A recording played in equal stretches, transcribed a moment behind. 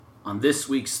On this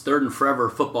week's Third and Forever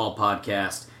football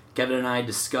podcast, Kevin and I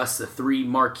discuss the three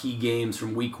marquee games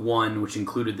from Week 1, which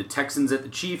included the Texans at the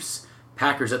Chiefs,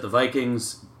 Packers at the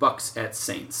Vikings, Bucks at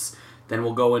Saints. Then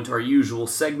we'll go into our usual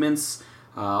segments,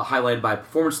 highlighted by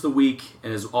Performance of the Week,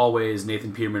 and as always,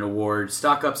 Nathan Peterman Award,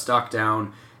 Stock Up, Stock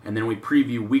Down, and then we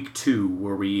preview Week 2,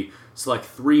 where we select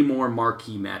three more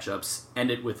marquee matchups, end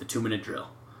it with a 2-minute drill.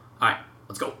 All right,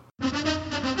 let's go.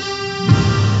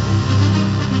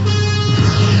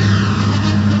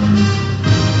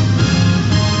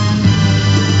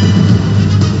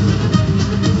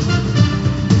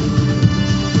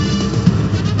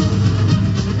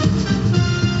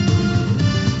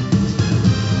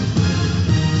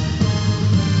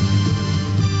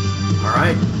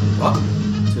 Welcome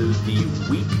to the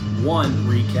Week 1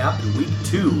 recap and Week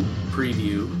 2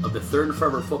 preview of the Third and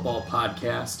Forever Football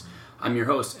Podcast. I'm your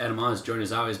host, Adam Oz, joined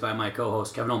as always by my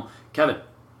co-host, Kevin Holm. Kevin,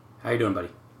 how you doing, buddy?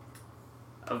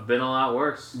 I've been a lot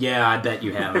worse. Yeah, I bet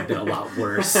you have. I've been a lot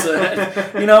worse.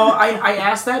 I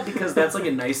asked that because that's like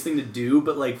a nice thing to do,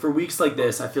 but like for weeks like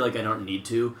this, I feel like I don't need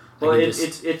to. Well,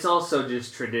 it's also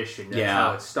just tradition. That's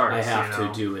how it starts. I have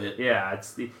to do it. Yeah,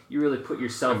 you really put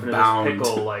yourself into this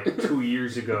pickle like 2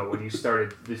 years ago when you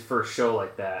started this first show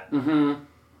like that. Mm-hmm.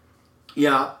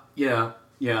 Yeah.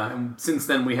 And since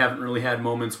then, we haven't really had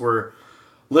moments where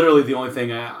literally the only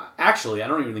thing I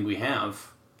don't even think we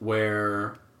have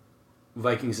where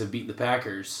Vikings have beat the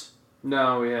Packers.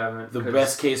 No, we haven't. The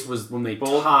best case was when they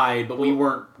tied, but we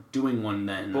weren't doing one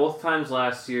then. Both times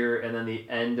last year and then the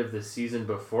end of the season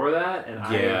before that, and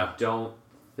I don't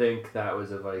think that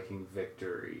was a Viking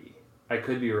victory. I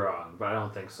could be wrong, but I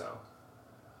don't think so.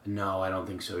 No, I don't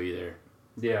think so either.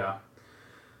 Yeah.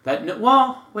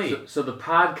 Wait. So the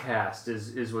podcast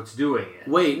is what's doing it.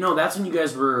 Wait, no, that's when you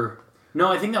guys were...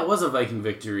 No, I think that was a Viking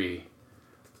victory.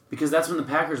 Because that's when the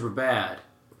Packers were bad.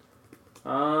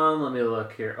 Let me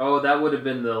look here. Oh, that would have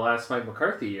been the last Mike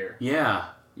McCarthy year. Yeah.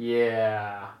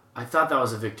 Yeah. I thought that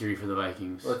was a victory for the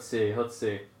Vikings. Let's see.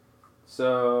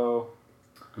 So...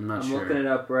 I'm sure. I'm looking it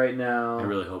up right now. I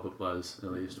really hope it was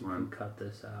at least one. Cut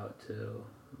this out, too.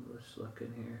 I'm just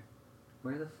looking here.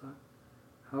 Where the fuck?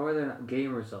 How are there not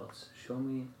game results? Show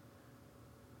me...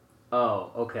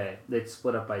 Oh, okay. They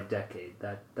split up by decade.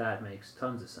 That makes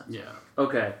tons of sense. Yeah.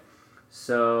 Okay.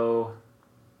 So...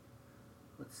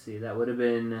 Let's see, that would have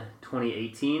been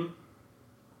 2018?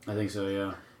 I think so,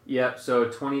 yeah. Yep, so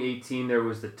 2018 there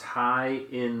was the tie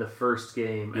in the first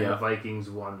game, and the Vikings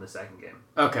won the second game.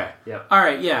 Okay. Yep. All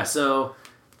right, yeah, so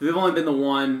we've only been the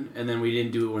one, and then we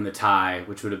didn't do it when the tie,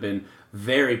 which would have been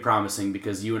very promising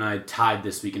because you and I tied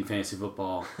this week in fantasy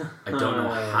football. I don't know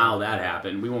how that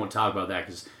happened. We won't talk about that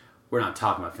because we're not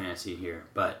talking about fantasy here,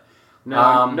 but...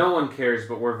 No, no one cares,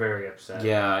 but we're very upset.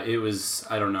 Yeah, it was,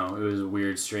 I don't know, it was a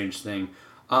weird, strange thing.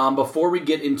 Before we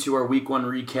get into our Week 1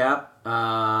 recap,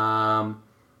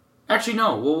 actually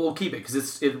no, we'll keep it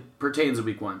because it pertains to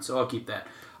Week 1, so I'll keep that.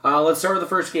 Let's start with the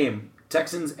first game,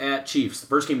 Texans at Chiefs, the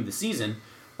first game of the season,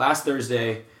 last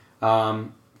Thursday.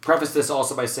 Preface this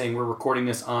also by saying we're recording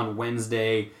this on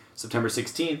Wednesday, September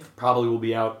 16th. Probably will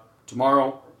be out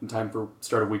tomorrow in time for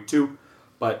start of Week 2,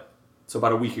 so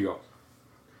about a week ago.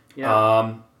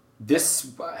 Yeah.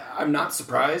 I'm not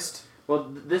surprised. Well,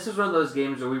 this is one of those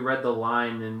games where we read the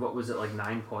line, and what was it, like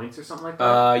 9 points or something like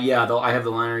that? Yeah, I have the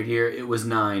line right here. It was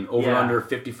 9. Over-under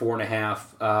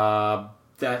 54.5.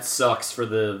 That sucks for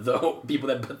the people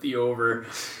that bet the over.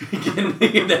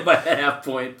 Getting that by a half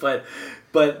point. But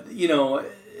you know...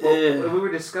 Well, we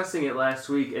were discussing it last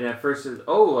week, and at first it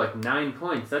was, like 9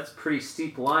 points. That's a pretty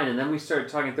steep line. And then we started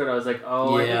talking through it. I was like,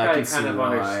 I think I kind of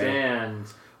understand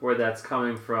where that's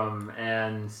coming from.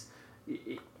 And...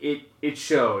 It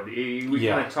showed. We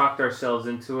kind of talked ourselves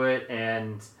into it,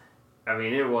 and I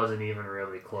mean, it wasn't even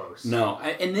really close. No,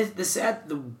 and the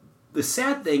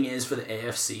sad thing is for the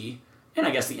AFC, and I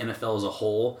guess the NFL as a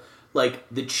whole, like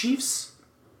the Chiefs,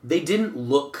 they didn't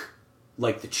look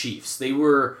like the Chiefs.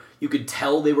 You could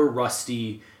tell they were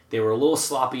rusty. They were a little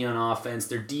sloppy on offense.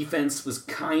 Their defense was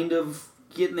kind of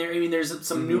getting there. I mean, there's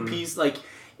some new piece. Like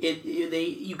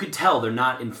you could tell they're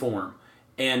not in form.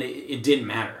 And it didn't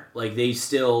matter. Like, they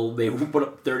put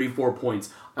up 34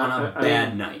 points on a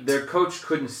bad night. Their coach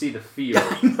couldn't see the field.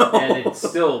 And it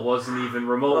still wasn't even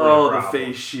remotely a problem. The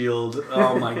face shield.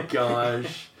 Oh, my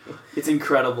gosh. It's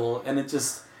incredible. And it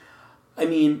just... I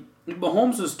mean,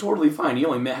 Mahomes was totally fine. He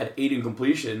only had 8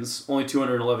 incompletions, only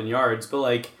 211 yards. But,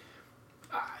 like,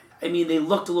 I mean, they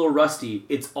looked a little rusty.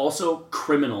 It's also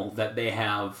criminal that they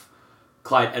have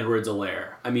Clyde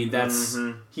Edwards-Helaire. I mean,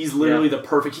 he's literally the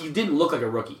perfect. He didn't look like a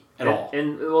rookie at all.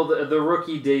 And well, the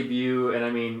rookie debut, and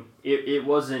I mean, it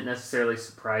wasn't necessarily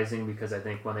surprising because I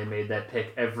think when they made that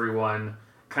pick, everyone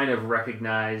kind of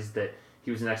recognized that he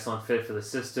was an excellent fit for the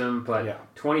system.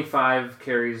 But 25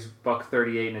 carries,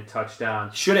 $138 and a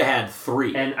touchdown. Should have had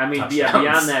 3. And I mean,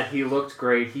 beyond that, he looked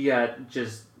great. He got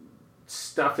just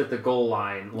stuffed at the goal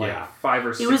line 5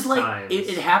 or 6 it was like, times.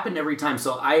 It happened every time.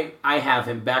 So I have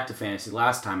him back to fantasy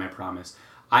last time, I promise.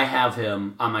 I have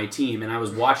him on my team, and I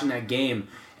was watching that game,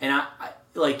 and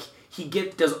he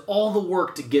does all the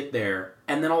work to get there,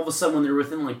 and then all of a sudden when they're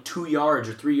within like 2 yards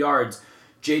or 3 yards,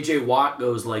 J.J. Watt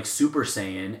goes like Super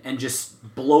Saiyan and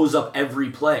just blows up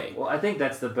every play. Well, I think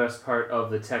that's the best part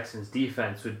of the Texans'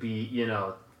 defense would be,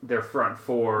 their front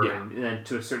four, and then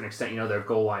to a certain extent, their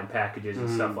goal line packages and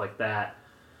stuff like that.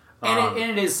 And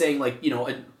it is saying, like,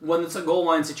 when it's a goal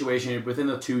line situation within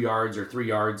the 2 yards or 3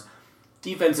 yards,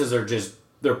 defenses are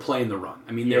they're playing the run.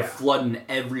 I mean, they're flooding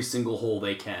every single hole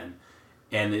they can.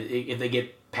 And if they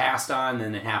get passed on,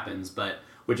 then it happens,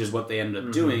 which is what they ended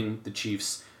up doing, the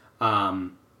Chiefs.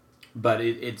 But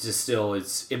it's just still,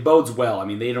 it bodes well. I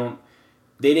mean, they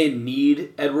didn't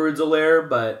need Edwards-Helaire,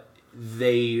 but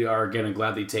they are going to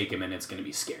gladly take him, and it's going to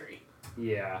be scary.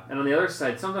 Yeah. And on the other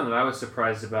side, something that I was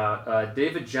surprised about,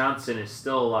 David Johnson is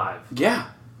still alive. Yeah.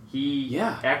 He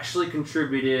actually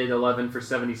contributed 11 for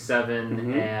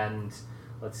 77, and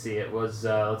let's see, it was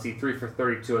 3 for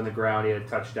 32 on the ground. He had a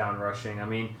touchdown rushing. I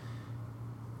mean,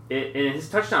 in his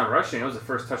touchdown rushing, it was the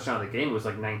first touchdown of the game. It was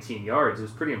like 19 yards. It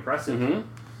was pretty impressive. And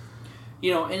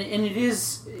it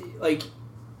is, like,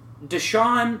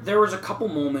 Deshaun, there was a couple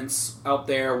moments out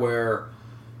there where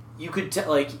you could tell,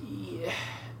 like,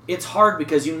 it's hard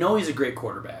because he's a great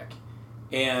quarterback.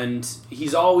 And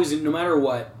he's always, no matter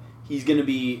what, he's going to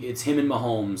be, it's him and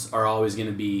Mahomes are always going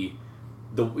to be,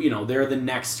 they're the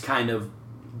next kind of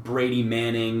Brady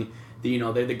Manning.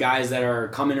 They're the guys that are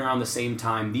coming around the same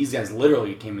time. These guys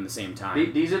literally came in the same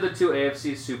time. These are the 2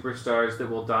 AFC superstars that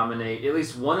will dominate. At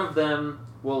least one of them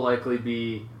will likely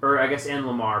be, or I guess, and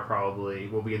Lamar probably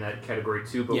will be in that category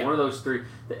too. But one of those 3,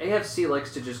 the AFC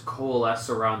likes to just coalesce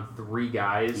around 3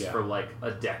 guys for like a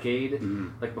decade.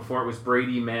 Like before, it was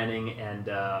Brady, Manning, and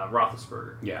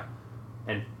Roethlisberger. Yeah,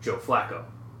 and Joe Flacco.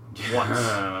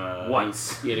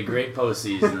 Once. He had a great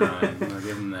postseason run. I'll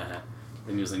give him that.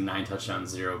 Then he was like 9 touchdowns,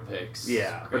 0 picks.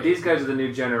 Yeah, but these guys are the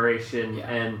new generation,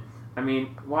 and I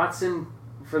mean, Watson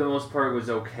for the most part was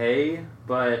okay,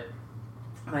 but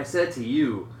I said to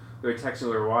you, we were texting, we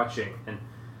were watching, and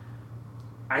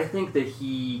I think that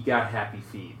he got happy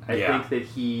feet. I think that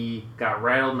he got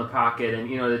rattled in the pocket, and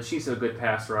the Chiefs have a good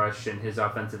pass rush, and his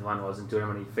offensive line wasn't doing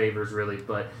him any favors really,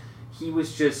 but he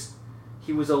was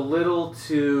a little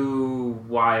too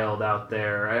wild out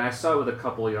there. And I saw it with a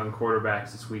couple of young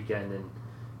quarterbacks this weekend, and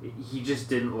he just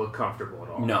didn't look comfortable at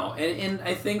all. No, and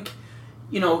I think,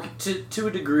 to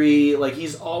a degree, like,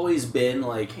 he's always been,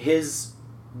 like,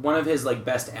 one of his, like,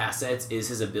 best assets is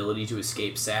his ability to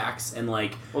escape sacks and,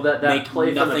 like, that make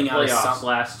play nothing from the playoffs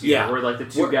last year, where, like, the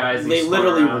 2 guys they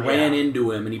literally ran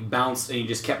into him, and he bounced, and he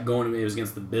just kept going. It was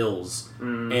against the Bills,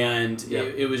 and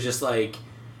it was just like,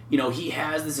 he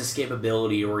has this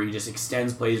escapability, or he just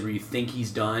extends plays where you think he's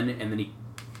done, and then he,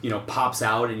 pops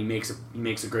out and he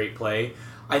makes a great play.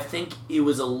 I think it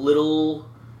was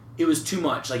too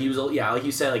much. Like, he was, like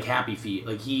you said, like, happy feet.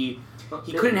 Like, he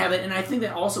couldn't have it, and I think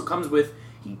that also comes with,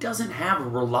 he doesn't have a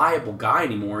reliable guy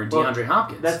anymore in DeAndre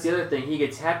Hopkins. That's the other thing. He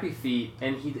gets happy feet,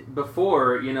 and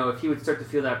before, if he would start to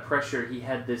feel that pressure, he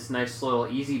had this nice little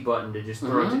easy button to just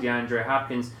throw it to DeAndre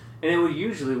Hopkins, and it would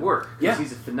usually work because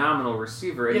he's a phenomenal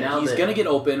receiver. And now he's going to get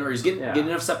open, or he's getting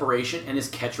enough separation, and his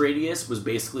catch radius was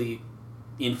basically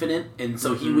infinite, and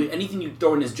so he would, anything you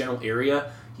throw in his general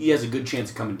area, he has a good chance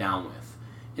of coming down with.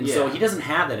 And so he doesn't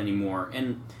have that anymore,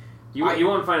 and you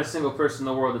won't find a single person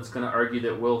in the world that's going to argue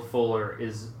that Will Fuller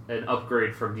is an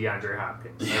upgrade from DeAndre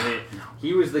Hopkins. I mean,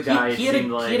 he was the guy. He had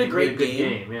a great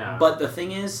game. Yeah. But the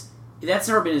thing is, that's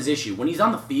never been his issue. When he's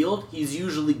on the field, he's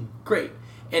usually great.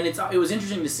 And it was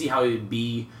interesting to see how he would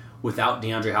be without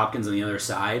DeAndre Hopkins on the other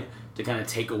side to kind of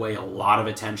take away a lot of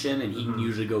attention, and he can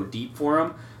usually go deep for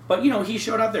him. But he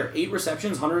showed up there, 8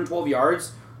 receptions, 112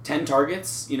 yards, 10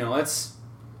 targets. That's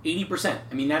 80%.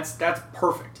 I mean, that's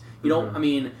perfect. I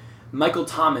mean, Michael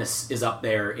Thomas is up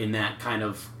there in that kind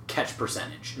of catch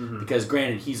percentage because,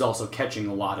 granted, he's also catching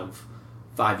a lot of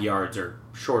 5 yards or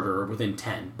shorter or within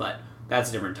 10, but that's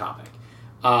a different topic.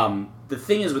 The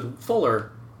thing is with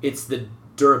Fuller, it's the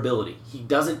durability. He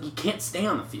can't stay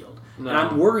on the field. No. And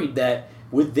I'm worried that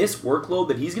with this workload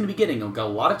that he's going to be getting, he'll get a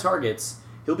lot of targets,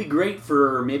 he'll be great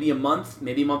for maybe a month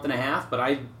and a half, but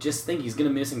I just think he's going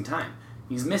to be missing time.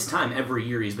 He's missed time every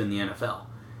year he's been in the NFL.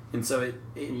 And so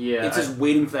it's just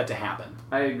waiting for that to happen.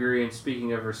 I agree. And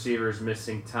speaking of receivers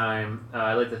missing time,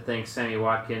 I'd like to thank Sammy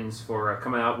Watkins for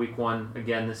coming out week 1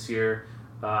 again this year.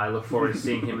 I look forward to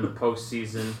seeing him in the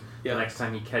postseason the next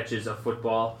time he catches a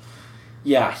football.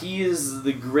 Yeah, he is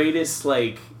the greatest,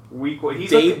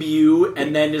 debut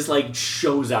and then just,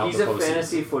 shows out He's the postseason. He's a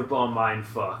fantasy football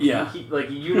mindfuck. Yeah.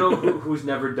 Who's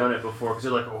never done it before, because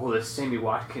they're like, oh, this Sammy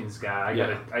Watkins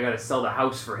guy, I gotta sell the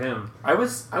house for him. I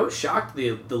was shocked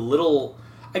the little,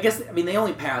 they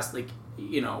only passed,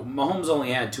 Mahomes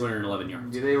only had 211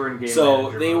 yards. They were in game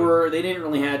so they didn't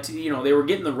really have to, they were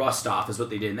getting the rust off is what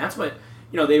they did. And that's what,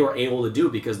 they were able to do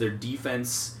because their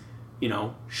defense,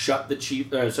 shut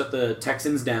the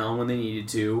Texans down when they needed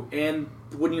to. And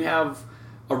when you have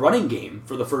a running game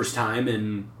for the first time,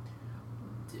 and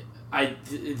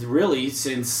really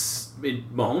since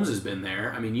Mahomes has been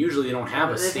there, usually they don't have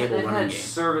a stable running game.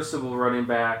 Serviceable running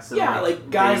backs. And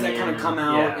guys that kind of come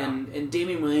out, and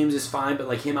Damian Williams is fine,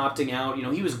 but him opting out,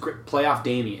 he was playoff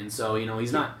Damian, so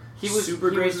he's not. He was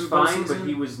great. He was fine, but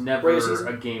he was never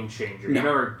a game changer.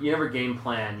 No. You never game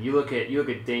plan. You look at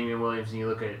Damian Williams and you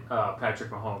look at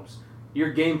Patrick Mahomes.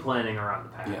 You're game planning around the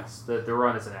pass. Yeah. The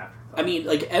run is an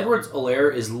afterthought.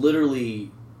 Edwards-Helaire is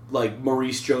literally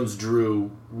Maurice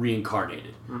Jones-Drew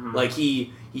reincarnated.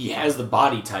 Mm-hmm. He has the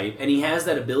body type, and he has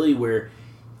that ability where,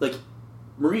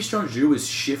 Maurice Jones-Drew is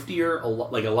shiftier, a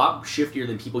lot shiftier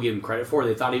than people give him credit for.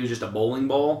 They thought he was just a bowling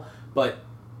ball, but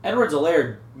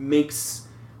Edwards-Helaire makes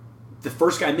the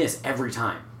first guy miss every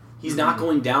time. He's not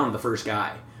going down to the first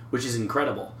guy, which is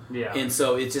incredible. Yeah. And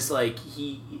so it's just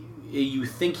you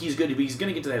think he's good, but he's going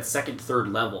to get to that second, third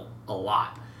level a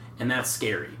lot. And that's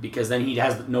scary because then he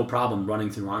has no problem running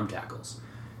through arm tackles.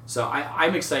 So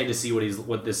I'm excited to see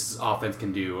what this offense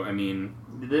can do.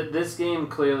 This game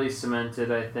clearly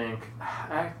cemented, I think.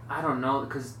 I don't know,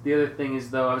 because the other thing is,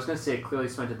 though, I was going to say it clearly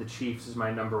cemented the Chiefs as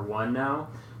my number 1 now,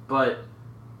 but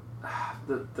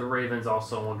the Ravens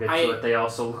also, we'll get to it, they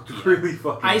also looked really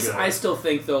fucking good. I still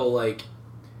think, though, I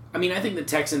think the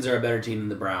Texans are a better team than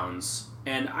the Browns.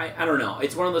 And I don't know.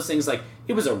 It's one of those things,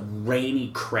 it was a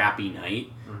rainy, crappy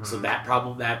night. Mm-hmm. So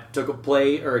that took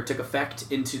effect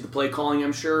into the play calling,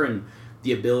 I'm sure, and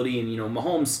the ability. And,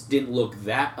 Mahomes didn't look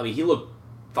he looked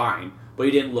fine, but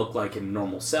he didn't look like his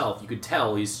normal self. You could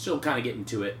tell he's still kind of getting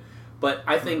to it. But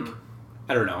I think,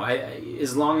 I don't know,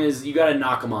 as long as you got to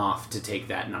knock them off to take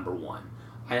that number 1.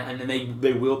 And then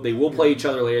they will play each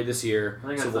other later this year,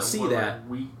 so we'll see that.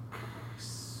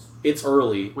 It's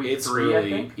early. Week 3, I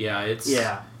think? Yeah,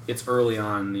 it's early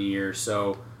on in the year,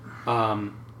 so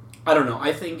I don't know.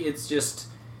 I think it's just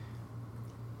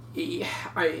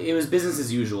it was business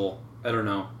as usual. I don't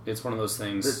know. It's one of those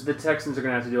things. The Texans are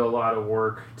going to have to do a lot of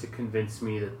work to convince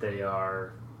me that they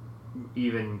are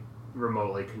even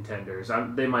remotely contenders.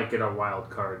 They might get a wild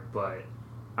card, but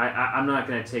I'm not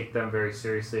going to take them very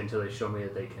seriously until they show me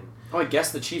that they can. Oh, I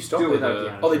guess the Chiefs don't play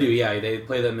them. Oh, they do. Yeah, they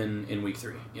play them in week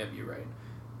 3. Yep, you're right.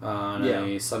 On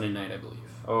a Sunday night, I believe.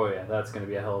 Oh yeah, that's going to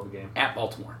be a hell of a game at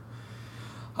Baltimore.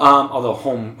 Although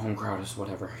home crowd is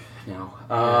whatever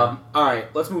now. All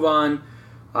right, let's move on.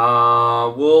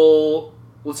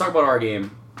 Let's talk about our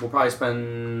game. We'll probably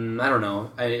spend, I don't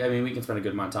know. We can spend a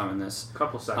good amount of time on this. A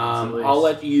couple seconds at least. I'll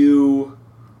let you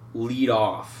lead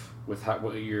off with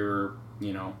what your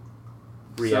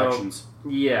reactions.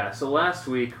 So last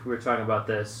week we were talking about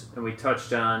this, and we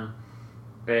touched on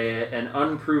an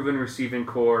unproven receiving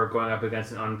core going up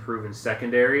against an unproven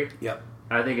secondary. Yep.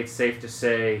 I think it's safe to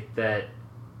say that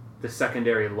the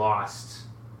secondary lost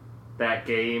that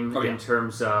game in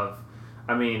terms of,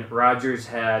 Rodgers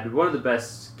had one of the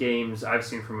best games I've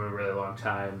seen from him in a really long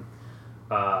time.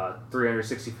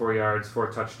 364 yards,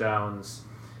 4 touchdowns.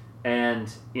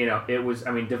 And, it was,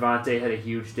 Devontae had a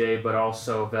huge day, but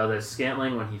also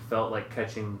Valdez-Scantling, when he felt like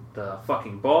catching the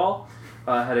fucking ball,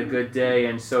 had a good day,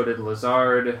 and so did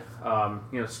Lazard.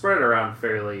 Spread it around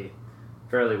fairly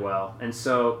well. And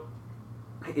so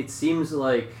it seems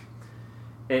like,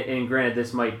 and granted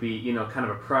this might be, kind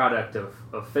of a product of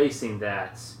facing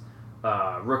that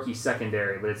rookie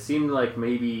secondary, but it seemed like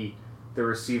maybe the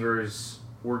receivers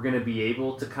were going to be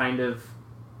able to kind of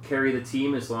carry the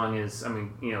team as long as,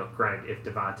 granted, if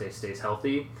Devontae stays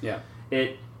healthy. Yeah.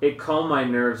 It calmed my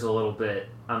nerves a little bit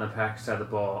on the Packers side of the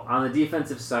ball. On the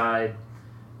defensive side,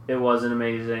 it wasn't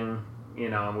amazing,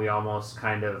 and we almost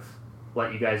kind of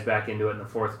let you guys back into it in the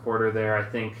fourth quarter there. I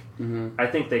think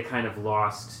they kind of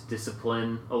lost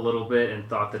discipline a little bit and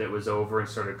thought that it was over and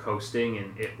started coasting,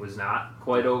 and it was not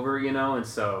quite over, and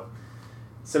so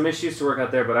some issues to work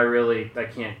out there, but I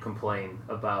can't complain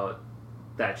about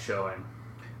that showing.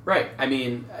 Right. I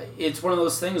mean, it's one of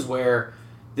those things where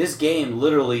this game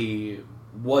literally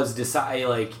was decided.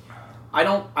 Like, I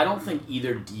don't think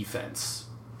either defense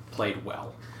played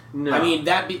well. No. I mean,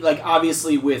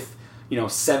 obviously with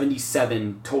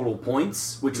 77 total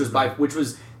points, which was which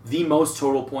was the most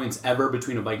total points ever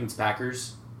between a Vikings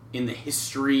Packers in the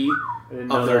history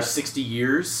of their 60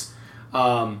 years.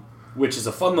 Which is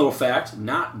a fun little fact.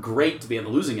 Not great to be on the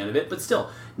losing end of it, but still,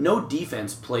 no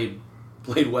defense played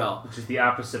well. Which is the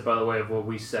opposite, by the way, of what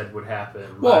we said would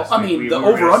happen. Well, I mean, the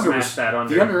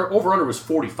over-under was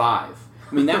 45.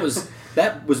 I mean, that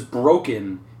was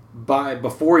broken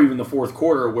before even the fourth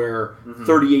quarter, where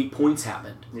 38 points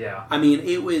happened. Yeah. I mean,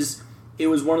 it was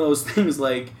one of those things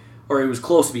or it was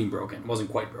close to being broken. It wasn't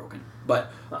quite broken,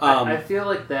 but I feel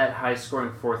like that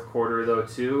high-scoring fourth quarter, though,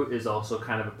 too, is also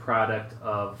kind of a product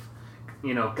of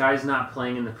guys not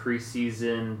playing in the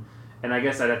preseason. And I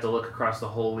guess I'd have to look across the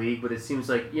whole league, but it seems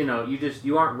like, you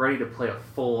aren't ready to play a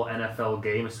full NFL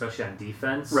game, especially on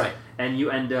defense. Right. And you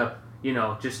end up,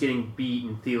 just getting beat.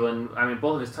 And Thielen, I mean,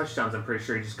 both of his touchdowns, I'm pretty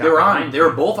sure he just got behind. They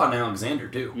were both on Alexander,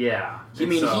 too. Yeah.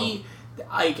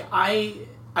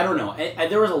 I don't know.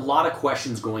 There was a lot of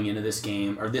questions going into this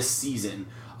game, or this season,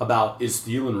 about, is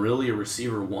Thielen really a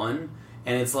receiver one?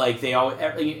 And it's like they all,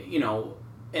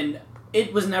 and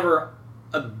it was never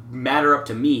a matter up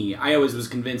to me. I always was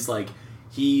convinced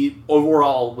he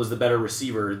overall was the better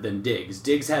receiver than Diggs.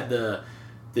 Diggs had the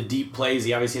deep plays.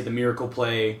 He obviously had the miracle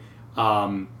play.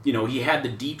 He had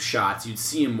the deep shots. You'd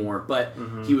see him more, but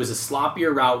he was a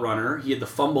sloppier route runner. He had the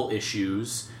fumble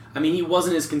issues. I mean, he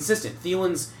wasn't as consistent.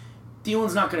 Thielen's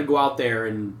not going to go out there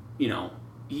and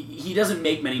he doesn't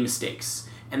make many mistakes,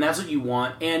 and that's what you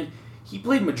want. And he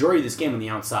played majority of this game on the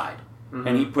outside,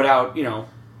 and he put out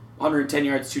 110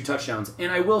 yards, 2 touchdowns.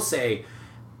 And I will say,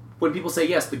 when people say,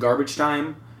 yes, the garbage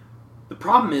time, the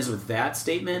problem is with that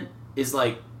statement is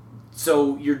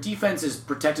so your defense is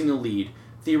protecting the lead.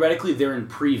 Theoretically, they're in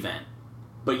prevent.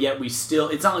 But yet it's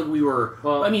not like we were,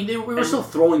 we were still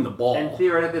throwing the ball. And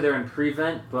theoretically, they're in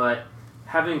prevent, but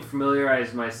having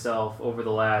familiarized myself over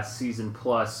the last season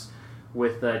plus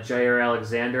with Jair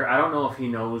Alexander, I don't know if he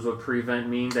knows what prevent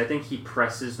means. I think he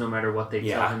presses no matter what they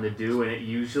tell him to do, and it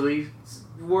usually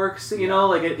works. It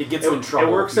gets him in trouble.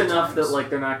 It works enough that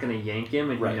they're not going to yank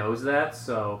him, and he knows that.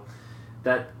 So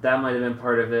that might have been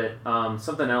part of it.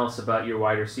 Something else about your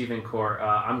wide receiving core.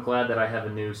 I'm glad that I have a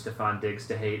new Stephon Diggs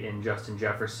to hate in Justin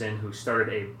Jefferson, who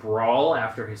started a brawl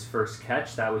after his first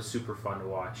catch. That was super fun to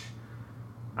watch.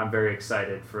 I'm very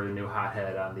excited for the new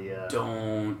hothead on the.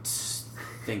 Don't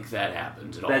think that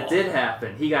happened at all. That did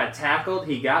happen. He got tackled.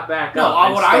 He got back up.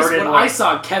 No, I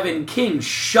saw Kevin King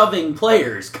shoving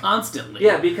players constantly.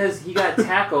 Yeah, because he got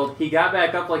tackled. He got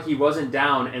back up like he wasn't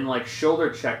down and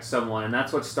shoulder checked someone, and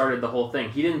that's what started the whole thing.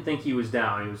 He didn't think he was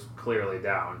down. He was clearly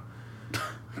down.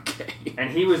 Okay. And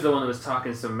he was the one that was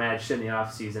talking some mad shit in the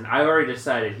offseason. I already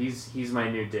decided he's my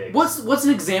new Diggs. What's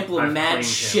an example of mad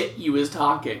shit he was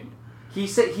talking? He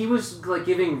said he was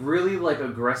giving really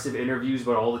aggressive interviews,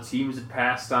 but all the teams had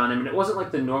passed on him, and it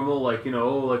wasn't the normal I'm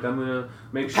gonna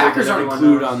make sure Packers that aren't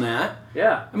included on that.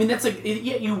 Yeah, I mean that's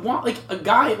you want a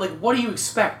guy what do you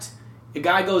expect? A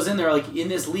guy goes in there in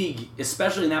this league,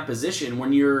 especially in that position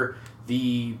when you're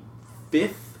the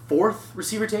 4th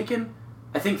receiver taken.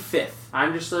 I think 5th.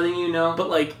 I'm just letting you know.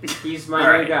 But he's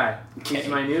my new guy. Okay. He's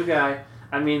my new guy.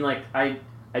 I mean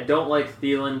I don't like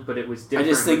Thielen, but it was different. I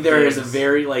just think there is a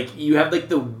very you have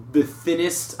the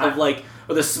thinnest of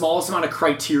or the smallest amount of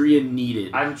criteria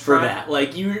needed for that.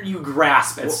 You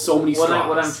grasp at so many straws.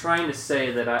 What I'm trying to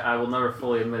say that I will never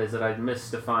fully admit is that I miss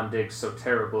Stephon Diggs so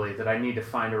terribly that I need to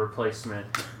find a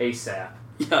replacement ASAP.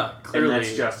 Yeah, clearly. And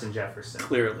that's Justin Jefferson.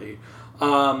 Clearly.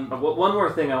 One more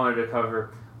thing I wanted to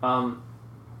cover.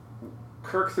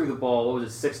 Kirk threw the ball, what was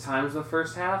it, 6 times in the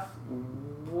first half?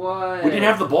 What? We didn't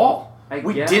have the ball.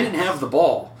 We didn't have the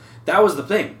ball. That was the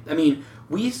thing. I mean,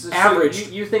 we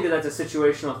averaged... You think that that's a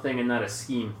situational thing and not a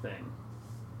scheme thing?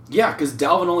 Yeah, because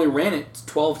Dalvin only ran it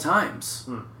 12 times.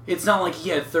 It's not like he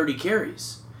had 30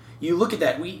 carries. You look at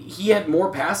that. He had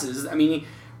more passes. I mean,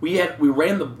 we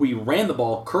ran the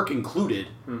ball, Kirk included,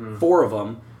 4 of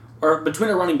them. Or between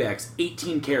our running backs,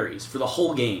 18 carries for the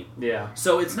whole game. Yeah.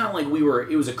 So it's not like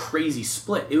it was a crazy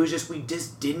split. It was just we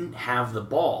just didn't have the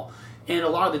ball. And a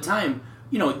lot of the time...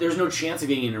 there's no chance of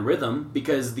getting in a rhythm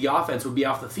because the offense would be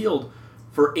off the field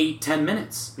for 8-10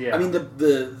 minutes. Yeah. I mean,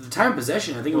 the time of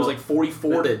possession, I think it was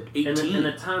 44 to 18. And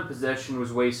the time of possession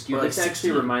was way skewed. This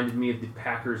actually reminded me of the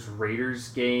Packers-Raiders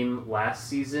game last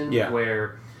season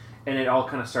where And it all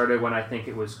kind of started when I think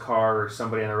it was Carr or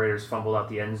somebody on the Raiders fumbled out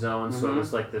the end zone, so it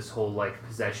was like this whole like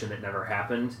possession that never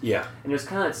happened. Yeah. And it was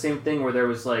kind of that same thing where there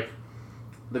was like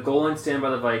the goal line stand by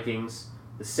the Vikings,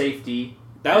 the safety.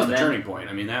 That was the turning point.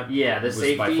 I mean, that the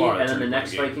safety, by far and then the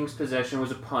next Vikings possession was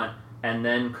a punt, and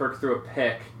then Kirk threw a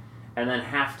pick, and then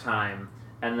halftime,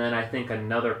 and then I think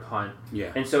another punt.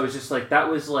 Yeah. And so it was just like, that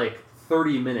was like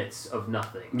 30 minutes of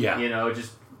nothing. Yeah. You know,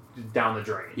 just down the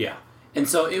drain. Yeah. And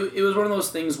so it was one of those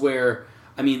things where,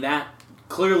 I mean, that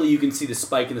clearly you can see the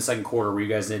spike in the second quarter where you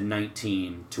guys did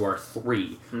 19 to our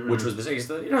 3, which was the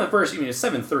first, it's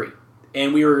 7-3.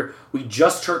 And we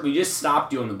just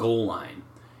stopped you on the goal line.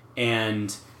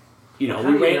 And, we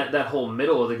ran that whole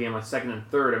middle of the game on second and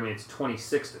third. I mean, it's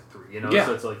 26-3, Yeah.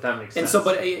 So it's like, that makes sense. And so,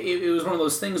 but it was one of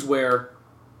those things where,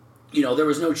 there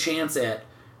was no chance at,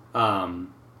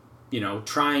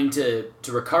 trying to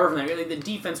recover from that. I think the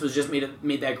defense was just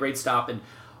made that great stop. And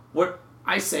what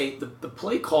I say, the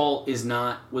play call was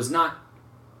not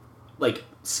like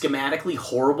schematically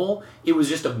horrible. It was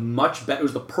just a much better. It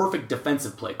was the perfect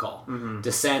defensive play call.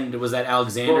 To send was that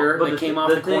Alexander that came off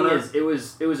the corner. The thing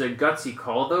is, it was a gutsy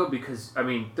call though, because I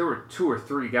mean there were 2 or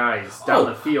 3 guys down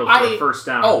the field for a first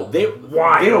down. Oh, they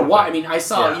were wide. I mean, I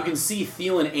saw you can see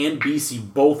Thielen and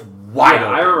BC both wide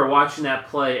open. I remember watching that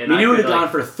play, and he would have gone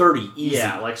for 30 easy.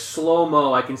 Yeah, like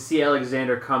slow-mo. I can see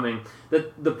Alexander coming.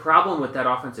 The problem with that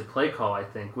offensive play call, I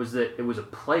think, was that it was a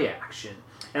play action.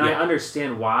 And I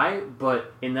understand why,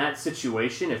 but in that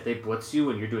situation, if they blitz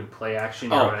you and you're doing play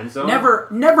action in your own end zone...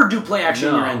 Never do play action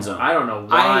in your end zone. I don't know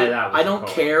why that was I don't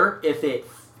care if they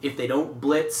don't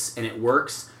blitz and it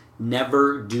works.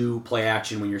 Never do play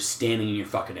action when you're standing in your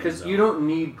fucking end zone. Because you don't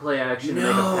need play action to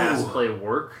make a pass play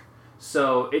work.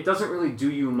 So it doesn't really do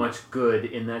you much good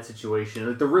in that situation.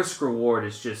 Like, the risk-reward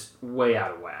is just way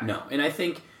out of whack. No, and I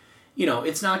think,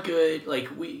 it's not good. Like,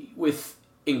 with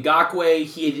Ngakoue,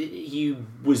 he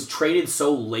was traded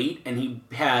so late, and he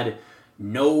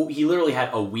literally had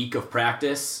a week of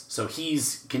practice, so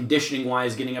he's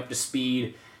conditioning-wise getting up to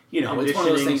speed. It's one of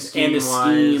those things, and the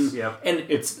scheme. Yep. And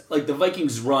it's like the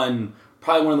Vikings run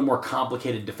probably one of the more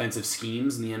complicated defensive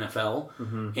schemes in the NFL,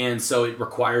 and so it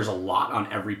requires a lot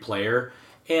on every player.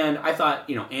 And I thought,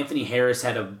 Anthony Harris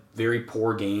had a very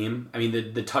poor game. I mean,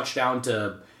 the touchdown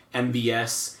to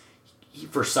MVS,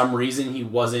 for some reason, he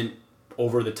wasn't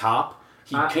over the top.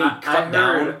 He cut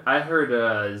down. I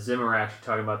heard Zimmer actually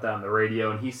talking about that on the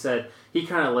radio, and he said he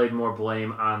kind of laid more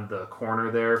blame on the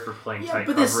corner there for playing tight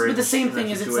coverage. But the same thing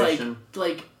is, it's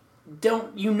like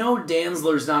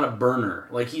Danzler's not a burner.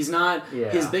 Like, he's not. Yeah.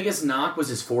 His biggest knock was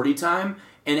his 40 time,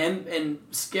 and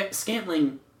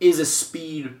Scantling is a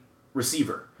speed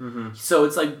receiver. So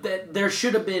it's like there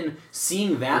should have been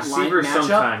seeing that receiver line matchup.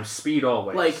 Sometimes, speed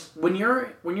always. Like when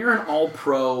you're an All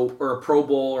Pro or a Pro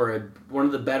Bowl or one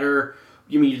of the better,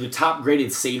 the top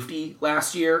graded safety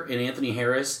last year in Anthony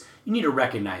Harris, you need to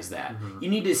recognize that. You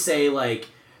need to say, like,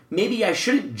 maybe I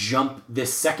shouldn't jump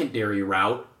this secondary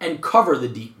route and cover the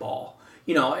deep ball.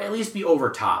 At least be over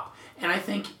top. And I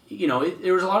think,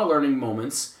 there was a lot of learning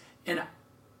moments. And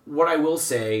what I will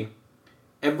say,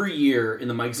 every year in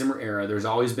the Mike Zimmer era, there's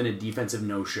always been a defensive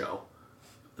no-show.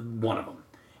 One of them.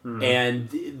 And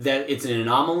that it's an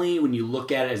anomaly when you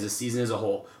look at it as a season as a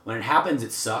whole. When it happens,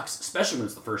 it sucks, especially when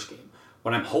it's the first game.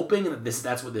 What I'm hoping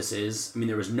that's what this is. I mean,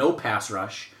 there was no pass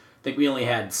rush. I think we only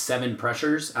had 7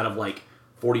 pressures out of, like,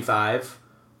 45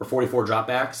 or 44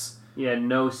 dropbacks. Yeah,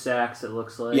 no sacks, it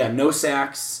looks like. Yeah, no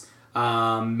sacks.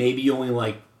 Maybe only,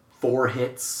 like, 4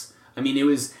 hits. I mean, there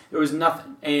was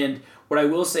nothing. And what I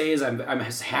will say is I'm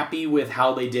happy with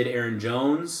how they did Aaron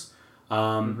Jones.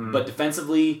 But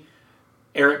defensively,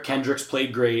 Eric Kendricks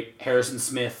played great. Harrison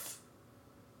Smith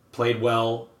played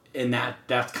well. And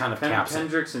that's kind of caps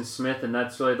Kendricks and Smith, and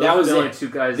that's really those were the only 2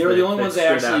 guys. They were the only ones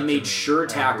that actually made sure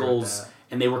tackles,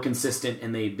 and they were consistent,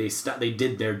 and they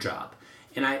did their job.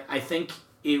 And I think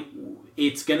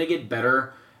it's going to get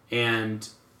better, and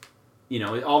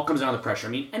it all comes down to the pressure. I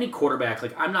mean, any quarterback,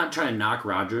 like, I'm not trying to knock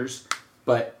Rodgers,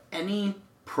 but any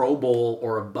Pro Bowl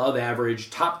or above average,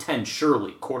 top 10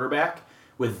 surely quarterback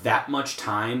with that much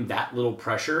time, that little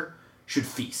pressure, should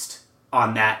feast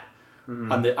on that.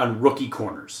 On rookie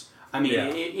corners. I mean,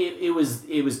 it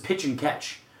was pitch and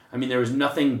catch. I mean, there was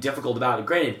nothing difficult about it.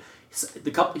 Granted,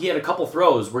 he had a couple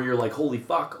throws where you're like, holy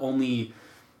fuck, only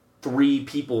 3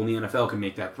 people in the NFL can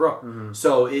make that throw.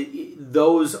 So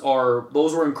those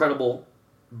were incredible,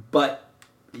 but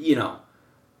it is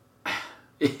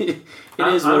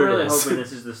what I'm really it is. hoping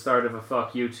this is the start of a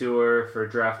fuck you tour for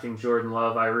drafting Jordan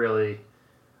Love. I really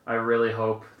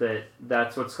hope that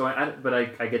that's what's going on, but I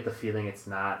get the feeling it's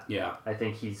not. Yeah. I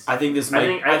think he's... I think this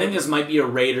might be a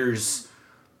Raiders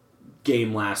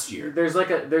game last year.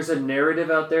 There's a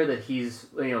narrative out there that he's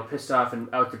pissed off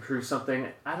and out to prove something.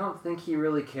 I don't think he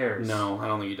really cares. No, I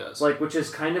don't think he does. Which is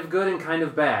kind of good and kind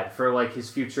of bad for his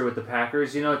future with the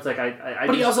Packers. It's like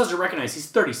But he also has to recognize he's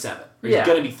 37. He's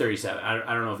going to be 37.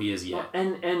 I don't know if he is yet.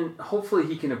 Well, and hopefully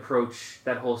he can approach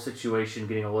that whole situation,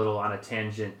 getting a little on a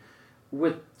tangent,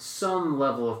 with some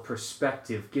level of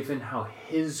perspective, given how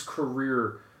his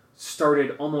career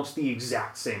started almost the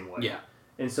exact same way. Yeah.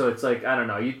 And so it's like, I don't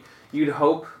know, you'd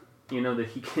hope, that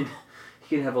he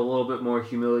can have a little bit more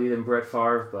humility than Brett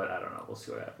Favre, but I don't know. We'll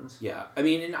see what happens. Yeah. I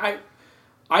mean, and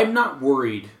I'm not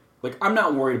worried. I'm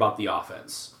not worried about the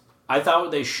offense. I thought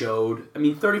what they showed,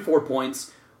 34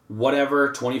 points,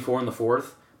 whatever, 24 in the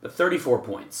fourth, but 34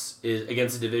 points is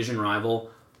against a division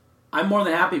rival, I'm more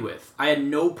than happy with. I had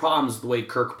no problems with the way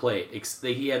Kirk played.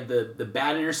 He had the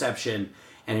bad interception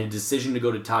and a decision to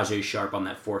go to Tajay Sharp on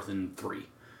that 4th and 3.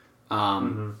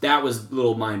 That was a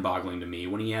little mind-boggling to me.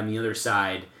 When he had on the other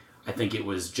side, I think it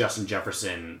was Justin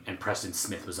Jefferson and Preston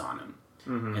Smith was on him.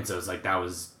 Mm-hmm. And so it's like that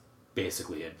was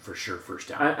basically it for sure first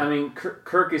down.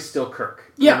 Kirk is still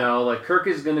Kirk. Yeah. Kirk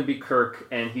is going to be Kirk,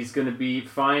 and he's going to be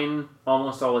fine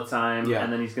almost all the time,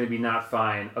 and then he's going to be not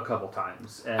fine a couple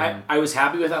times. And I was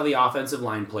happy with how the offensive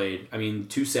line played.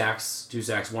 2 sacks.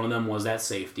 One of them was that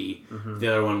safety. Mm-hmm. The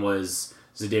other one was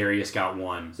Za'Darius got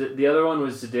 1. The other one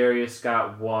was Za'Darius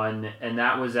got 1, and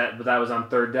that was on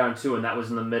 3rd down too, and that was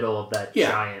in the middle of that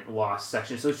giant loss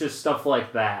section. So it's just stuff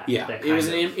like that. Yeah,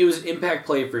 it was an impact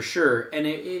play for sure, and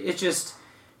it just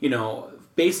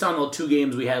based on the 2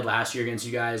 games we had last year against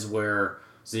you guys, where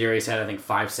Za'Darius had I think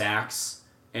 5 sacks,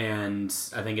 and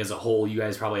I think as a whole you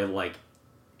guys probably had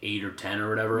 8 or 10 or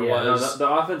whatever it was. No, the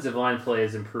offensive line play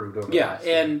has improved over. Yeah,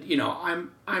 and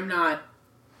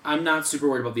I'm not super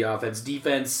worried about the offense.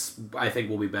 Defense, I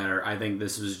think, will be better. I think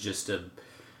this was just a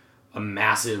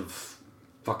massive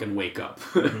fucking wake up.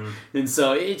 Mm-hmm. And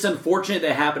so it's unfortunate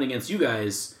that happened against you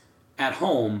guys at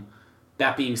home.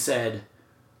 That being said,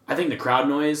 I think the crowd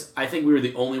noise, I think we were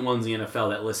the only ones in the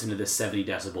NFL that listened to this 70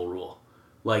 decibel rule.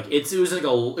 It was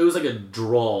like a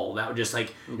drawl that would just it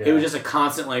was just a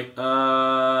constant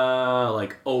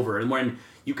over. And when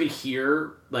you could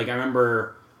hear, I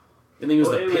remember, I think it was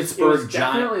Pittsburgh Giants. It was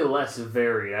definitely less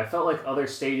varied. I felt like other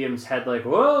stadiums had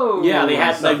whoa. Yeah, they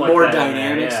had more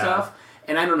dynamic stuff.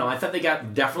 And I don't know. I thought they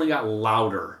definitely got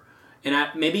louder. And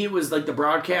maybe it was the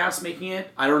broadcast making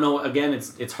it. I don't know. Again,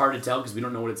 it's hard to tell because we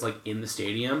don't know what it's like in the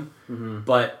stadium. Mm-hmm.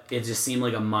 But it just seemed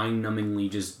like a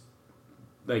mind-numbingly just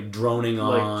droning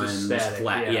on, just static,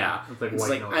 flat. Yeah. It's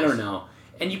I don't know.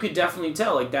 And you could definitely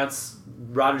tell that's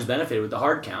Rodgers benefited with the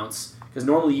hard counts because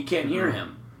normally you can't hear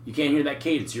him. You can't hear that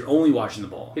cadence. You're only watching the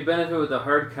ball. He benefited with the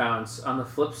hard counts. On the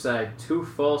flip side, 2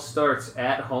 false starts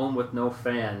at home with no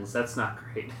fans. That's not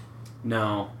great.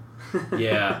 No.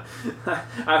 Yeah.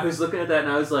 I was looking at that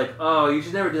and I was like, oh, you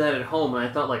should never do that at home. And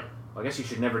I thought, I guess you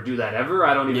should never do that ever.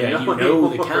 I don't even know. You know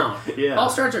the count. Yeah.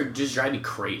 False starts are just driving me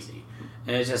crazy.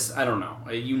 And it's just, I don't know.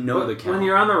 The count. When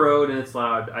you're on the road and it's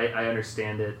loud, I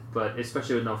understand it. But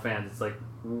especially with no fans, it's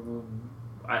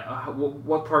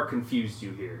what part confused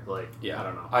you here? I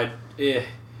don't know.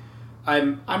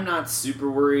 I'm not super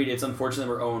worried. It's unfortunate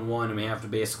we're 0-1 and we have to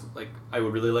basically I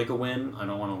would really like a win. I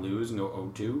don't want to lose and go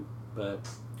 0-2, but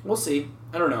we'll see.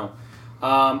 I don't know.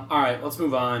 All right, let's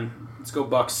move on. Let's go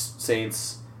Bucks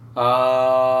Saints.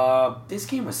 This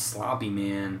game was sloppy,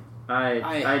 man.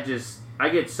 I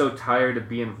get so tired of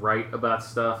being right about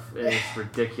stuff. It's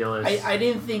ridiculous. I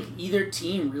didn't think either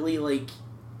team really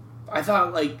I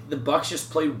thought the Bucks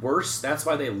just played worse. That's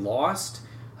why they lost.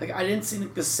 I didn't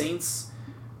think the Saints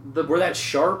were that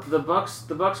sharp. The Bucks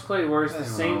played worse.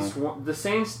 The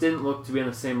Saints didn't look to be on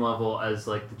the same level as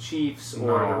the Chiefs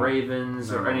or the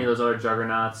Ravens or any of those other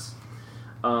juggernauts.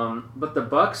 But the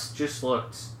Bucks just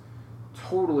looked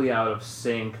totally out of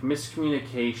sync.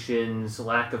 Miscommunications,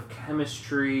 lack of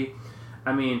chemistry.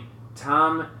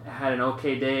 Tom had an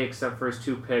okay day except for his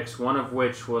 2 picks, one of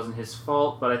which wasn't his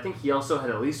fault, but I think he also had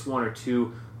at least 1 or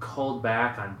 2 called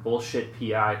back on bullshit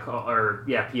PI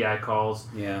calls.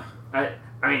 Yeah.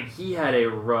 He had a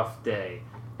rough day.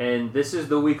 And this is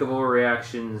the week of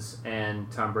overreactions,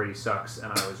 and Tom Brady sucks,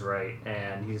 and I was right.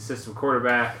 And he's a system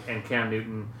quarterback, and Cam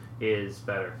Newton is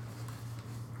better.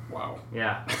 Wow.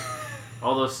 Yeah.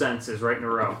 All those sentences right in a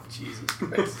row. Jesus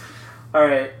Christ. All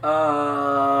right.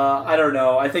 I don't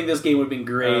know. I think this game would have been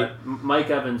great. Mike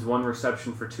Evans, 1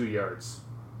 reception for 2 yards.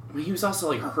 He was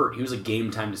also hurt. He was a game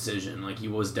time decision. He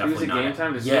was definitely not. He was a game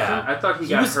time decision. Yeah. I thought he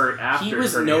got hurt after.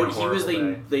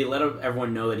 They let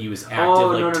everyone know that he was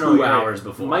active 2 hours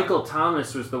before. Michael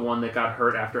Thomas was the one that got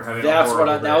hurt after having.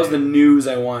 That was the news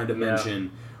I wanted to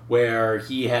mention. where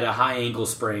he had a high ankle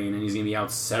sprain and he's going to be out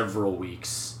several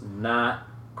weeks. Not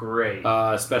great.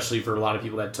 Especially for a lot of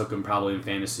people that took him probably in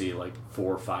fantasy like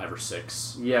 4, 5, or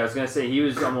 6. Yeah, I was going to say, he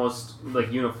was almost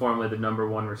like uniformly the number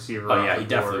 1 receiver. Oh, yeah, he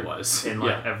definitely was. In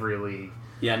like every league.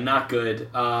 Yeah, not good.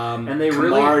 And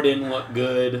Kamara didn't look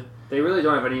good. They really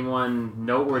don't have anyone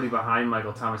noteworthy behind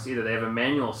Michael Thomas either. They have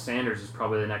Emmanuel Sanders, who's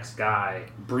probably the next guy.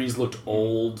 Breeze looked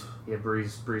old. Yeah,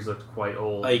 Breeze looked quite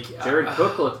old. Like Jared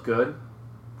Cook looked good.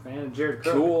 Fan of Jared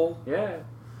Cook. Cool. Yeah.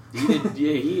 He did.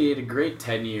 Yeah, he had a great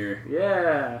tenure.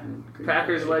 Yeah.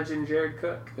 Packers legend Jared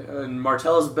Cook. And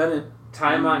Martellus Bennett.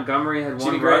 Ty Montgomery had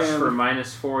Jimmy one rush Graham. for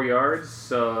 -4 yards,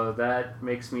 so that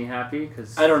makes me happy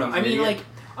because I don't know. I mean, like,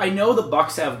 I know the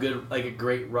Bucs have a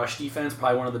great rush defense,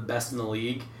 probably one of the best in the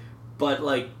league, but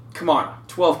like, come on,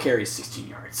 12 carries, 16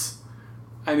 yards.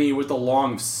 I mean, with the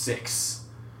long 6,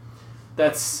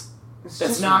 that's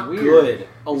not weird. good.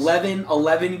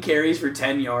 11 carries for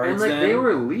 10 yards. And like they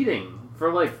were leading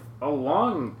for like a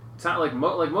long time. Like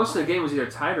most of the game was either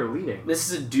tied or leading. This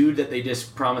is a dude that they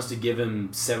just promised to give him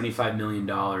 $75 million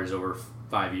over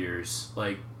 5 years.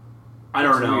 Like, I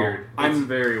don't know. Weird. It's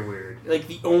very weird. Like,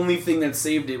 the only thing that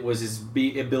saved it was his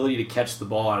ability to catch the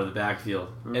ball out of the backfield.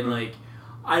 Mm-hmm. And like,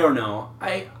 I don't know.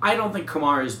 I don't think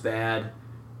Kamara is bad.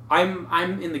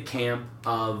 I'm in the camp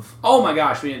of, oh my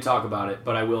gosh, we didn't talk about it,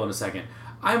 but I will in a second.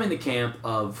 I'm in the camp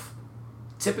of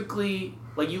typically,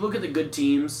 like, you look at the good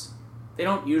teams, they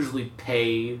don't usually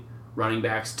pay running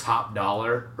backs top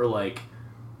dollar or like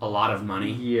a lot of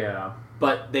money. Yeah.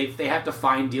 But they have to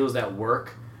find deals that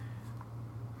work.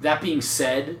 That being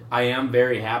said, I am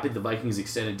very happy the Vikings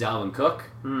extended Dalvin Cook.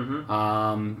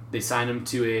 Mm-hmm. They signed him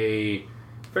to a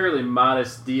fairly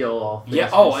modest deal. All yeah.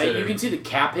 Oh, and you can see the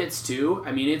cap hits too.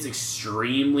 I mean, it's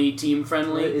extremely team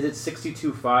friendly. Is it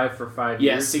 62.5 for 5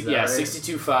 years? Right?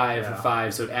 62.5 for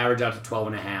 5, so it averaged out to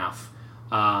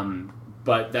 12.5.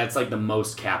 But that's like the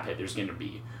most cap hit there's going to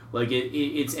be. Like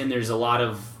it's and there's a lot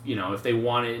of, you know, if they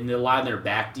want it, and a lot of them are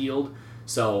back dealed,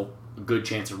 so a good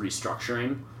chance of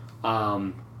restructuring,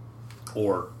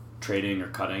 or trading or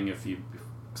cutting if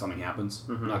something happens.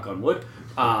 Mm-hmm. Knock on wood.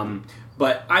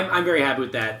 But I'm very happy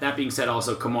with that. That being said,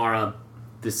 also Kamara,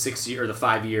 the 6-year or the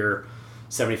 5-year,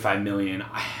 $75 million.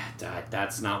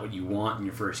 That's not what you want in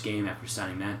your first game after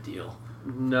signing that deal.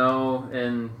 No,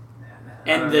 and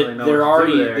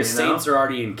the Saints are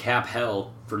already in cap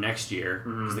hell for next year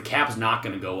because the cap's not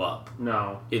going to go up.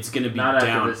 No, it's going to be not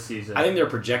down. After this season. I think they're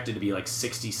projected to be like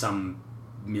 60-some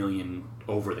million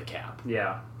over the cap.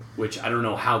 Yeah, which I don't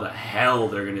know how the hell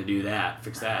they're going to do that.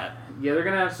 Fix that. Yeah, they're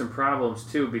going to have some problems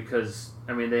too because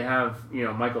I mean they have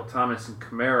Michael Thomas and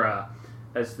Kamara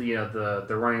as the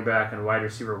running back and wide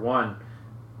receiver 1.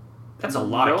 That's a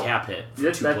lot of cap hit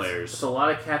for 2 players. It's a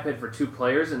lot of cap hit for 2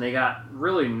 players, and they got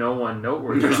really no one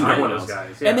noteworthy There's behind no one those else.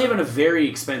 guys. Yeah. And they have a very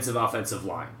expensive offensive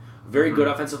line. Very good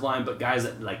offensive line, but guys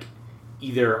that like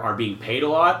either are being paid a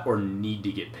lot or need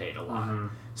to get paid a lot. Mm-hmm.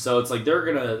 So it's like they're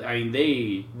going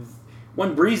to,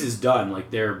 when Breeze is done,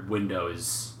 like their window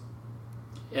is,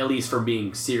 at least for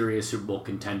being serious Super Bowl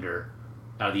contender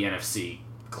out of the NFC,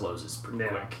 closes pretty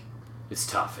quick. It's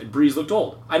tough. And Breeze looked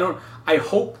old. I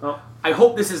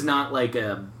hope this is not like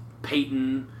a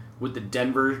Peyton with the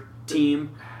Denver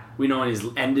team. We know in his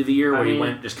end of the year where he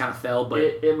just kind of fell, but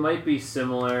it might be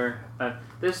similar.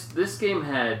 This game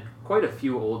had quite a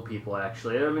few old people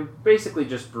actually. I mean, basically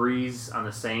just Breeze on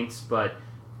the Saints, but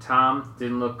Tom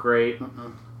didn't look great.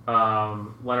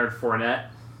 Leonard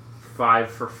Fournette,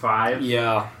 5 for 5.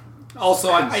 Yeah.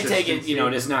 Also, I take it,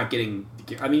 just not getting.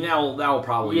 I mean, that will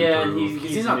probably improve.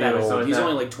 He's not that old. He's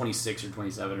only like 26 or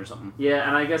 27 or something. Yeah,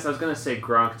 and I guess I was going to say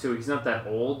Gronk, too. He's not that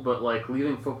old, but, like,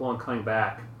 leaving football and coming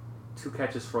back, 2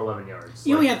 catches for 11 yards.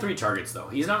 He only had 3 targets, though.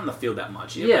 He's not in the field that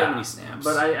much. He didn't play many snaps.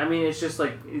 But, I mean, it's just,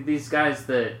 like, these guys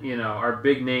that, are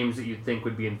big names that you'd think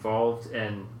would be involved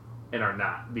and are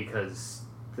not because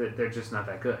they're just not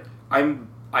that good.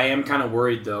 I am kind of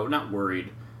worried, though. Not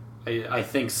worried. I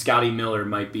think Scotty Miller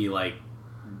might be, like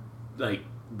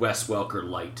Wes Welker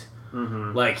light.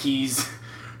 Mm-hmm. Like he's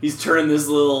turning this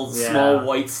little small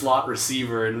white slot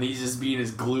receiver and he's just being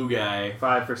his glue guy.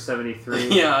 5 for 73.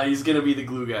 Yeah, he's gonna be the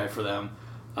glue guy for them.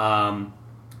 I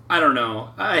don't know.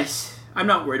 I'm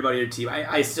not worried about either team.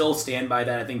 I still stand by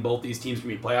that. I think both these teams can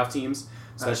be playoff teams,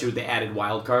 especially with the added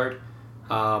wild card.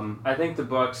 I think the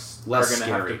Bucs are going to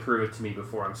have to prove it to me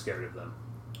before I'm scared of them.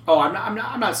 Oh,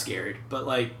 I'm not scared, but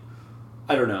like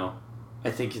I don't know.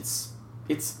 I think it's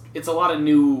a lot of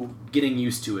new getting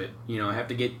used to it. I have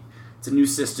to get. It's a new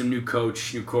system, new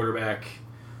coach, new quarterback,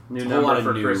 new number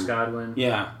for Chris Godwin.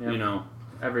 Yeah, yep.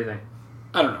 Everything.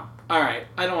 I don't know. All right,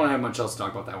 I don't want to have much else to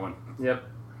talk about that one. Yep.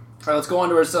 All right, let's go on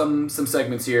to some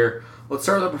segments here. Let's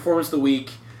start with the performance of the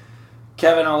week.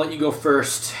 Kevin, I'll let you go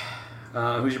first.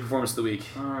 Who's your performance of the week?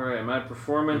 All right, my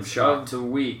performance of the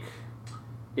week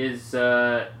is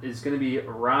going to be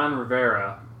Ron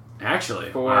Rivera.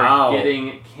 Actually, for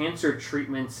getting cancer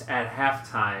treatments at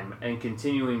halftime and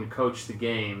continuing to coach the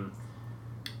game.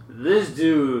 This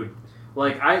dude,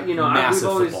 we've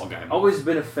always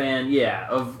been a fan,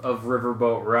 of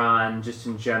Riverboat Ron, just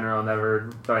in general. Never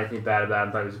thought anything bad about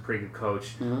him. Thought he was a pretty good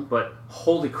coach. Mm-hmm. But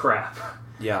holy crap.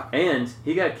 Yeah. And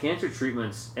he got cancer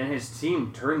treatments, and his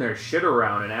team turned their shit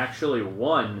around and actually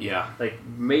won. Yeah.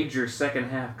 Major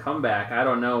second half comeback. I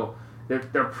don't know.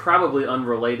 They're probably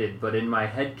unrelated, but in my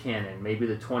headcanon, maybe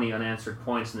the 20 unanswered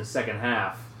points in the second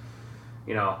half,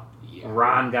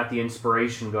 Ron got the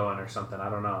inspiration going or something. I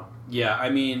don't know. Yeah, I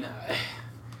mean,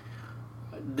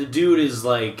 the dude is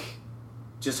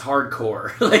just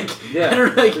hardcore.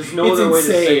 There's no other way to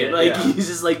say it. He's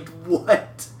just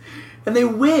what? And they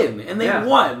win, and they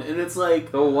won, and it's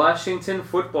like... The Washington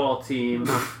football team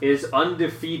is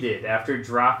undefeated after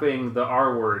dropping the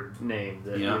R-word name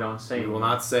that we don't say anymore. We will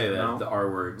not say that, the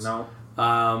R-words. No.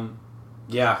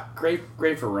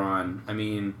 Great for Ron. I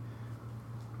mean,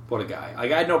 what a guy. I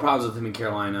had no problems with him in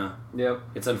Carolina. Yep.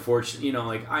 It's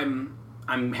unfortunate,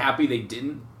 I'm happy they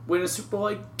didn't win a Super Bowl,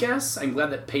 I guess. I'm glad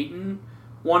that Peyton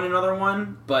won another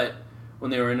one, but... when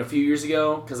they were in a few years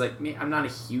ago, because I'm not a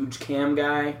huge Cam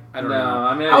guy. I don't know.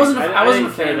 I mean, I wasn't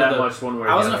a fan of the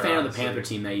I wasn't a fan of the Panther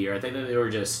team that year. I think that they were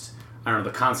just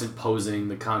the constant posing,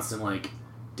 the constant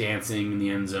dancing in the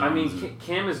end zone. I mean,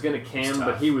 Cam is gonna Cam,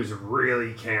 but he was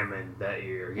really camming that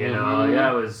year. You know,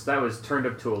 that was turned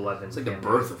up to 11. It's like the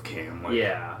birth of Cam.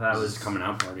 That was coming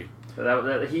out party.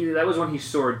 That was when he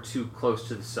soared too close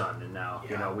to the sun, and now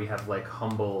we have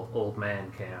humble old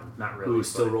man Cam. Not really. Who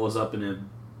still rolls up in a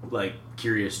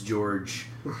Curious George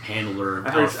handler.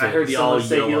 I heard someone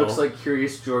say he looks like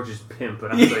Curious George's pimp,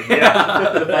 and I was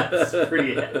that's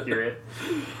pretty accurate.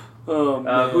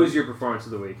 Who's your performance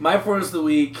of the week? My performance of the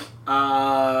week,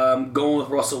 I'm going with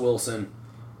Russell Wilson.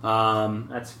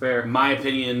 That's fair. In my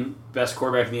opinion, best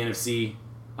quarterback in the NFC.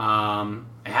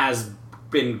 Has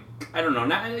been, I don't know,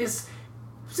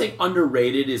 saying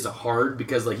underrated is hard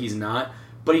because he's not,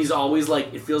 but he's always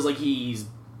it feels like he's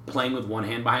playing with one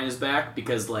hand behind his back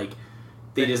because they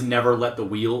just never let the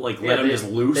wheel let him just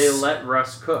loose. They let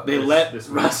Russ cook.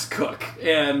 Russ cook,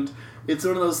 and it's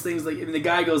one of those things the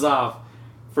guy goes off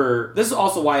for. This is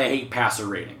also why I hate passer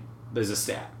rating. There's a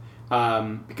stat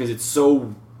because it's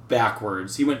so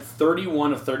backwards. He went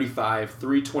 31 of 35,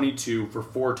 322 for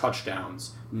 4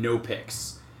 touchdowns, no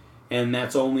picks, and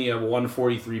that's only a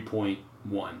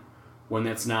 143.1 when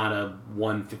that's not a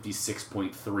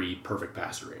 156.3 perfect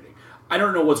passer rating. I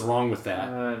don't know what's wrong with that.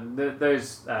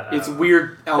 It's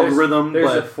weird algorithm.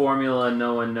 There's a formula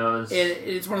no one knows.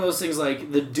 It's one of those things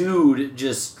the dude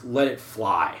just let it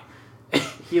fly.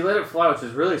 He let it fly, which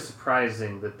is really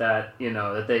surprising that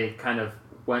they kind of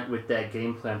went with that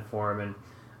game plan for him.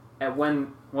 And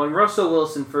when Russell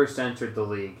Wilson first entered the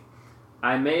league,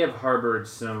 I may have harbored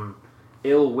some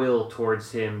ill will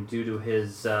towards him due to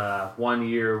his 1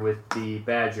 year with the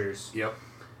Badgers. Yep.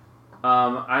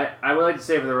 I would like to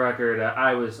say for the record,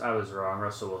 I was wrong.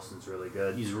 Russell Wilson's really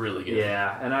good. He's really good.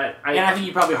 Yeah, and I think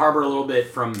you probably harbor a little bit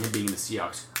from him being the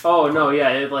Seahawks. Oh no, yeah,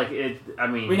 I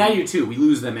mean, now you too. We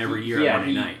lose them every year on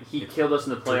Monday night. He killed us in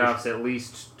the playoffs at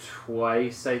least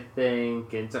twice, I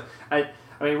think. And so I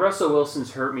mean, Russell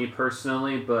Wilson's hurt me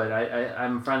personally, but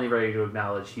I'm finally ready to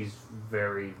acknowledge he's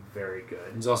very, very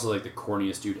good. He's also the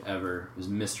corniest dude ever. His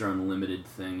Mr. Unlimited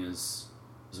thing is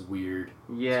weird.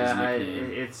 Yeah,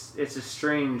 it's a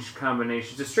strange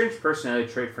combination. It's a strange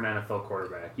personality trait for an NFL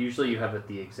quarterback. Usually you have it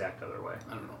the exact other way.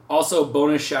 I don't know. Also,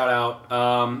 bonus shout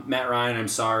out, Matt Ryan, I'm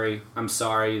sorry. I'm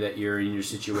sorry that you're in your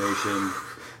situation.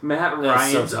 Matt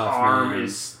Ryan's arm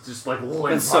is just limp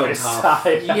on his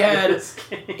side.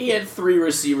 He had 3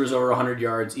 receivers over 100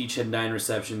 yards. Each had 9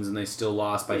 receptions, and they still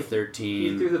lost by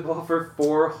 13. He threw the ball for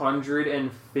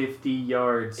 450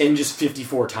 yards. And just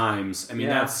 54 times. I mean,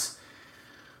 that's...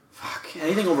 Fuck.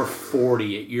 Anything over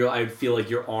 40, I feel like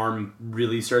your arm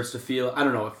really starts to feel... I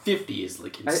don't know. 50 is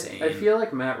insane. I feel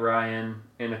like Matt Ryan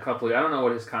in a couple of... I don't know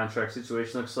what his contract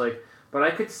situation looks like, but I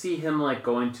could see him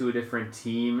going to a different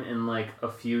team in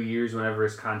a few years whenever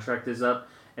his contract is up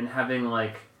and having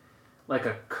a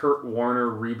Kurt Warner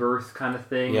rebirth kind of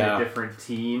thing in a different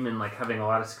team and having a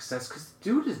lot of success because the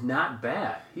dude is not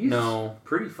bad. He's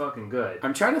pretty fucking good.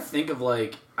 I'm trying to think of I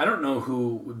don't know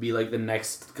who would be the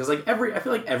next because I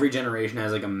feel like every generation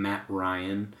has a Matt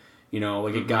Ryan,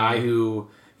 a guy who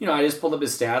I just pulled up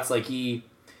his stats he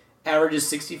averages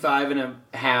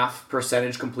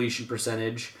 65.5% completion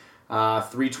percentage.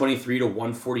 323 to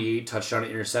 148 touchdown to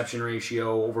interception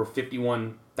ratio, over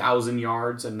 51,000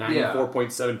 yards, and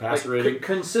 94.7 passer rating.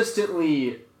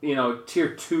 Consistently,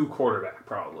 tier 2 quarterback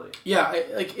probably. Yeah,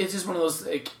 it's just one of those,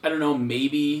 I don't know,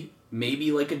 maybe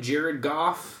like a Jared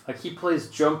Goff. Like, he plays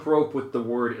jump rope with the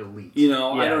word elite.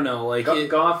 I don't know. Like,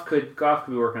 Goff could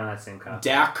be working on that same kind of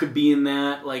thing. Dak could be in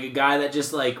that. Like, a guy that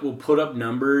just, will put up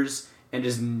numbers and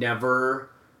just never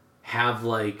have,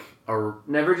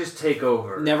 never just take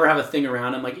over. Never have a thing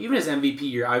around him. Like, even his MVP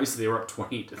year, obviously they were up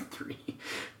 20-3.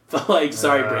 But,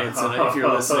 sorry, Branson, if you're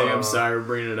listening, I'm sorry for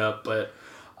bringing it up. But,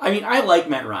 I like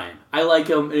Matt Ryan. I like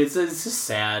him, and it's just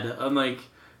sad. I'm like,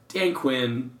 Dan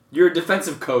Quinn, you're a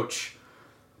defensive coach,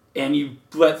 and you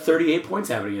let 38 points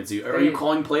happen against you. Are you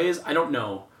calling plays? I don't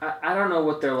know. I don't know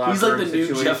what their locker room situation He's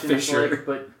like the new Jeff Fisher. Like,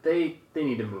 but they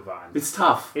need to move on. It's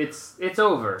tough. It's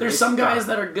over. There's some guys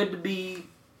that are good to be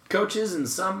coaches and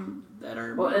some that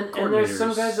are and there's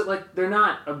some guys that they're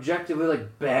not objectively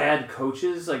bad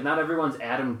coaches. Like, not everyone's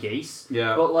Adam Gase.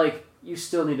 Yeah. But you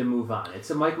still need to move on. It's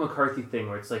a Mike McCarthy thing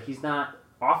where it's he's not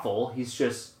awful. He's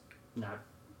just not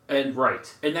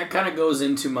right. And that kind of goes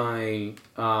into my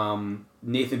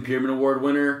Nathan Pearman Award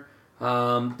winner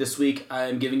this week.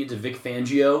 I'm giving it to Vic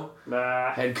Fangio,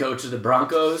 head coach of the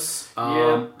Broncos.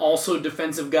 Also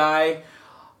defensive guy.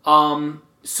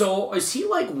 So is he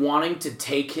wanting to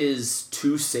take his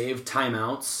 2 saved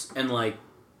timeouts and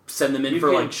send them in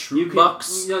for Shroot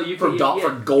bucks?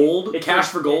 For gold? Cash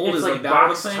for gold? It's is that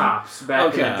box tops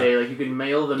back in the day. You can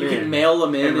mail them in. You can mail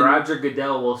them in. And Roger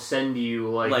Goodell will send you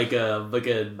like a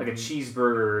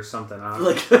cheeseburger or something.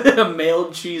 Like a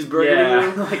mailed cheeseburger.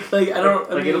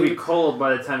 Yeah. It'll be cold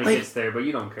by the time it gets there, but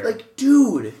you don't care.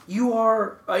 Dude, you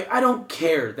are... I don't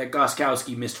care that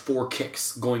Gostkowski missed 4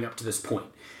 kicks going up to this point.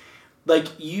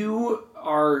 You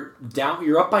are down...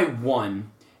 You're up by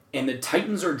 1, and the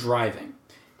Titans are driving.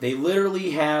 They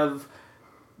literally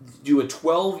do a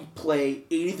 12-play,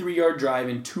 83-yard drive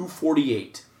in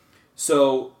 2:48.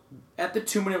 So, at the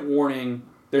 2-minute warning,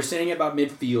 they're standing at about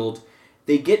midfield.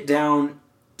 They get down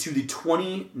to the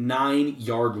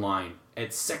 29-yard line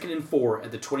at 2nd and 4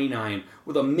 at the 29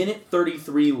 with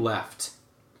 1:33 left.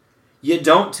 You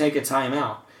don't take a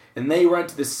timeout. And they run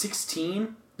to the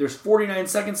 16. There's 49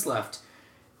 seconds left.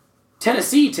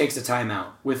 Tennessee takes a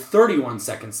timeout with 31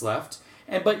 seconds left.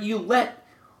 But you let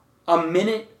a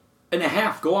minute and a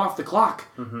half go off the clock.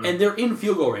 Mm-hmm. And they're in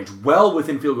field goal range, well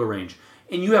within field goal range.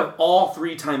 And you have all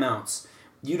 3 timeouts.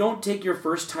 You don't take your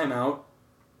first timeout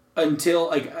until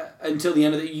the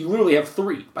end of it. You literally have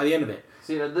 3 by the end of it.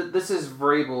 See, this is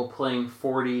Vrabel playing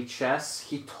 4D chess.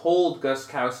 He told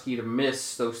Gostkowski to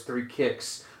miss those 3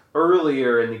 kicks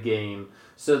earlier in the game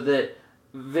so that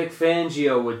Vic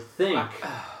Fangio would think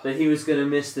that he was going to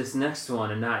miss this next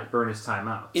one and not burn his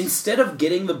timeout. Instead of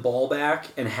getting the ball back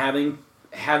and having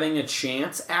a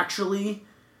chance, actually,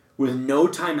 with no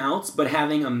timeouts, but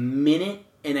having a minute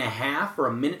and a half or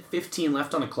a minute 15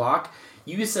 left on the clock,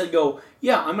 you just said, I'm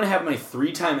going to have my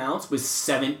 3 timeouts with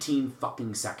 17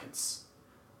 fucking seconds.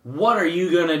 What are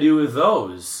you going to do with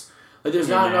those? There's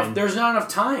not enough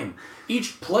time.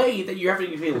 Each play that you're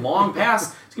having to make a long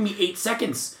pass, it's going to be 8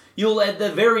 seconds. You'll at the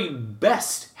very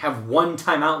best have 1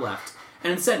 timeout left.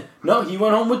 And instead, no, he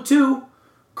went home with 2.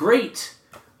 Great.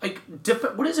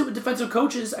 What is it with defensive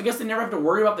coaches? I guess they never have to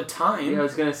worry about the time. Yeah, I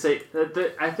was going to say,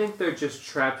 I think they're just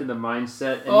trapped in the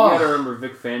mindset. And you got to remember,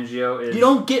 Vic Fangio is... You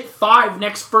don't get 5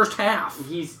 next first half.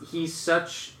 He's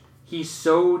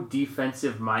so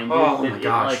defensive-minded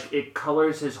that it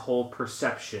colors his whole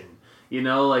perception.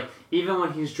 Even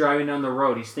when he's driving down the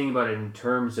road, he's thinking about it in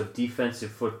terms of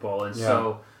defensive football. And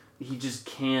so... He just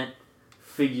can't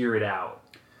figure it out.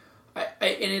 And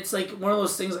it's one of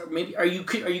those things. Maybe are you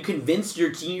convinced your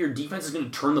defense is going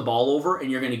to turn the ball over and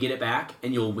you're going to get it back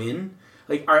and you'll win?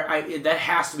 That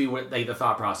has to be what the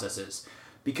thought process is,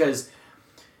 because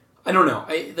I don't know.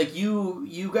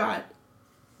 You got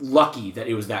lucky that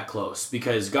it was that close,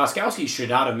 because Gostkowski should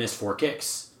not have missed 4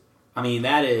 kicks. I mean,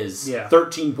 that is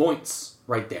 13 points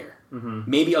right there. Mm-hmm.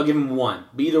 Maybe I'll give him 1,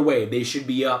 but either way, they should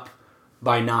be up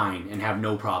by 9 and have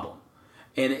no problem.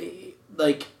 And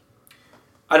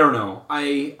I don't know.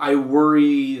 I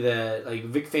worry that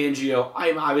Vic Fangio.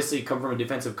 I obviously come from a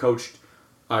defensive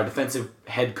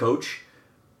head coach,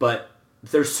 but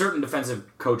there's certain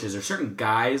defensive coaches or certain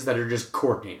guys that are just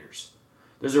coordinators.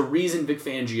 There's a reason Vic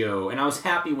Fangio, and I was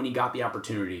happy when he got the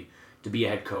opportunity to be a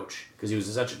head coach, because he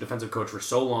was such a defensive coach for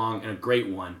so long and a great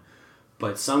one.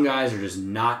 But some guys are just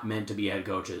not meant to be head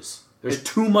coaches. There's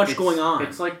too much going on.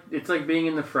 It's like being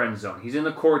in the friend zone. He's in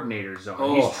the coordinator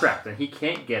zone. He's trapped and he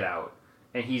can't get out,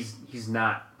 and he's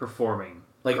not performing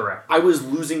Like, correct. I was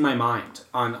losing my mind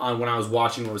on when I was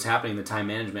watching what was happening in the time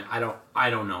management. I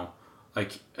don't know.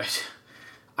 Like,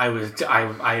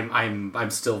 I'm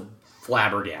still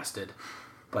flabbergasted.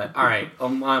 But all right,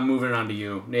 I'm moving on to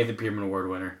you, Nathan Peterman Award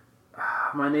winner.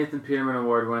 My Nathan Peterman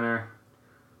Award winner.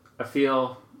 I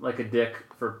feel like a dick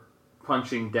for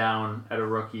punching down at a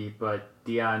rookie, but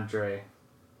DeAndre.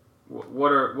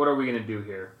 What are we gonna do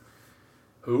here?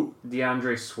 Who?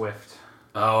 DeAndre Swift.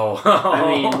 Oh. I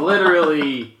mean,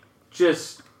 literally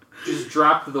just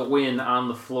dropped the win on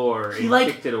the floor and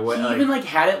kicked it away. He even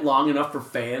had it long enough for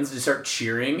fans to start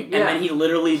cheering, and then he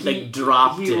literally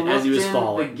dropped it as he was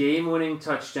falling. The game-winning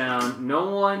touchdown.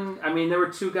 No one. I mean, there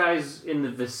were two guys in the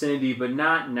vicinity, but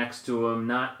not next to him,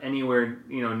 not anywhere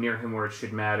near him where it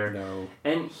should matter. No.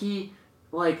 And he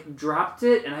dropped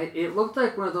it, and it looked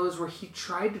like one of those where he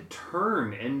tried to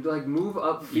turn and move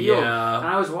upfield. Yeah. And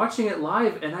I was watching it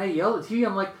live, and I yelled at TV.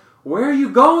 I'm like, "Where are you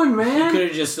going, man?" He could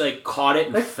have just caught it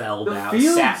and fell down,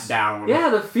 sat down. Yeah,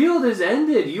 the field is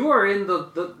ended. You are in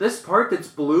this part that's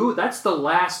blue. That's the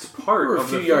last part of the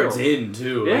field. A few yards in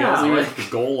too. Yeah, it wasn't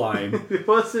the goal line. It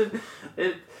wasn't.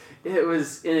 It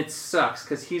was, and it sucks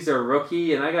because he's a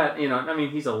rookie, and I got I mean,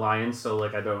 he's a Lion, so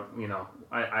I don't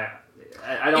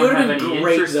I don't have any interest in winning. It would have been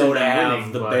great though to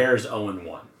have the Bears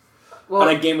 0-1 on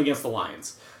a game against the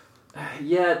Lions.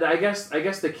 Yeah, I guess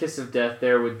the kiss of death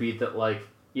there would be that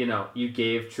you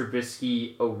gave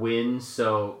Trubisky a win,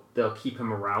 so they'll keep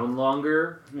him around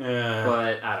longer. Yeah.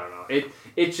 But I don't know.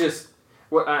 It just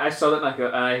I saw that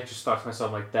and I just thought to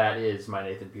myself that is my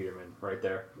Nathan Peterman right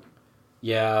there.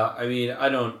 Yeah, I mean I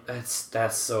don't.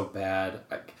 That's so bad.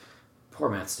 Poor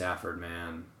Matt Stafford,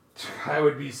 man. I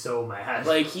would be so mad.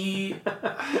 He's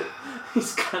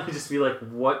kind of just be like,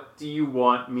 what do you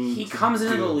want me to do? He comes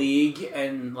into the league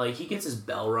and he gets his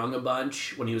bell rung a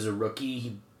bunch when he was a rookie.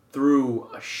 He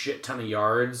threw a shit ton of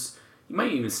yards. He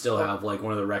might even still have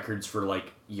one of the records for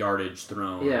yardage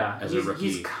thrown as a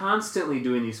rookie. He's constantly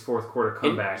doing these fourth quarter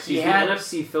comebacks. He's the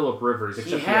NFC Phillip Rivers,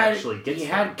 except he actually gets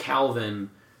had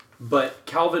Calvin. But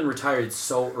Calvin retired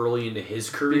so early into his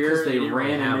career because they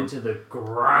ran him into the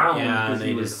ground because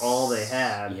he was all they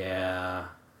had. Yeah.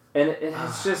 And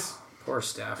it's just... Poor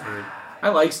Stafford. I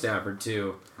like Stafford,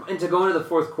 too. And to go into the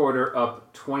fourth quarter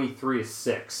up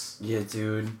 23-6. Yeah,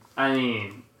 dude. I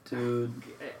mean... Dude.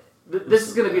 This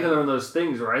is going to be another one of those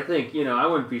things where I think, I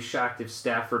wouldn't be shocked if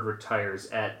Stafford retires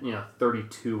at,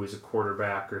 32 as a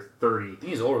quarterback or 30.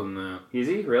 He's older than that. Is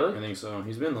he? Really? I think so.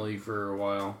 He's been in the league for a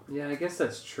while. Yeah, I guess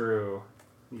that's true.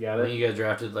 You got it? I think he got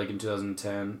drafted in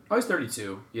 2010. Oh, he's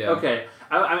 32. Yeah. Okay.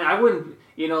 I wouldn't,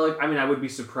 I would be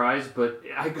surprised, but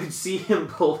I could see him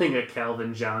pulling a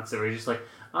Calvin Johnson where he's just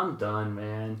I'm done,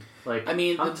 man.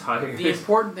 I'm tired. The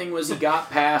important thing was he got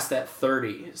past that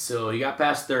 30. So he got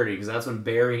past 30 because that's when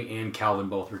Barry and Calvin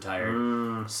both retired.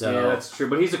 Yeah, that's true.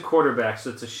 But he's a quarterback, so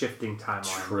it's a shifting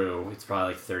timeline. True. It's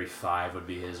probably 35 would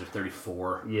be his or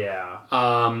 34. Yeah.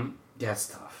 That's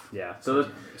tough. Yeah. So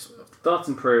thoughts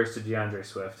and prayers to DeAndre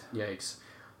Swift. Yikes.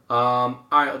 All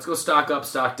right, let's go stock up,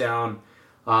 stock down.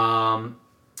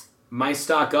 My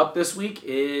stock up this week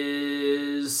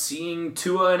is seeing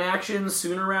Tua in action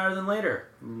sooner rather than later.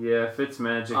 Yeah,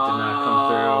 Fitzmagic did not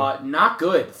come through. Not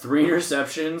good. 3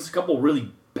 interceptions. A couple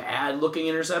really bad-looking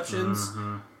interceptions.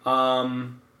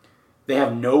 Mm-hmm. They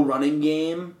have no running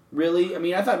game, really. I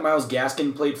mean, I thought Myles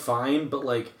Gaskin played fine, but,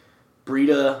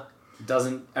 Breida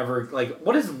doesn't ever...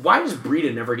 why does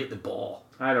Breida never get the ball?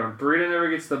 I don't. Breida never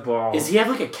gets the ball. Does he have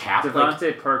a cap?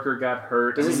 Devontae Parker got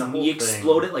hurt. He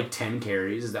exploded 10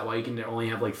 carries? Is that why you can only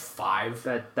have 5?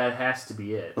 That has to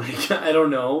be it. I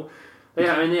don't know.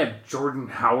 Yeah, I mean they have Jordan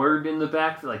Howard in the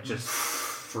back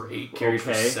for 8 carries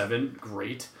for 7.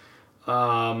 Great.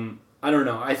 I don't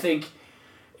know. I think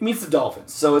it meets the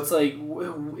Dolphins, so it's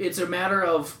it's a matter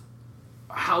of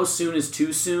how soon is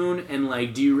too soon,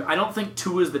 and do you? I don't think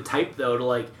Tua is the type though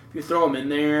to if you throw him in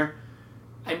there.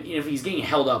 I mean, if he's getting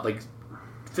held up,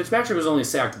 Fitzpatrick was only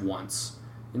sacked once.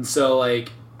 And so,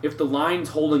 if the line's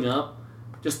holding up,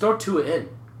 just throw Tua in.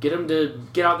 Get him to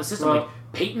get out of the system. Well,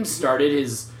 Peyton started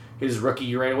his rookie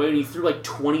year right away, and he threw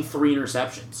 23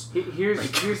 interceptions.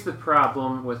 Here's the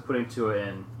problem with putting Tua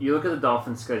in. You look at the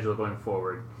Dolphins' schedule going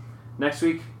forward. Next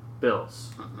week,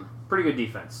 Bills. Pretty good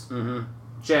defense. Mm-hmm.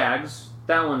 Jags,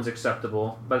 that one's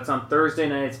acceptable, but it's on Thursday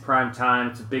night, it's prime time,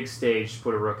 it's a big stage to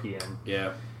put a rookie in.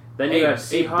 Yeah. Then you have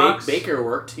Seahawks. Baker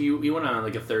worked. He went on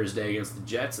a Thursday against the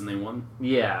Jets and they won.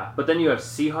 Yeah, but then you have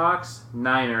Seahawks,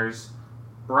 Niners,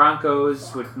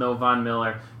 Broncos with no Von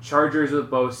Miller, Chargers with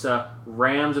Bosa,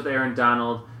 Rams with Aaron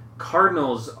Donald,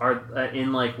 Cardinals are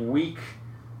in week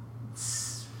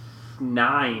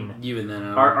 9 even then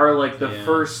are like the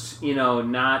first,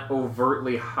 not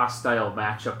overtly hostile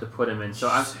matchup to put him in. So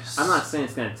I'm not saying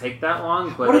it's going to take that long.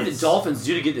 But what did the Dolphins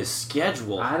do to get this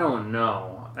schedule? I don't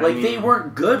know. They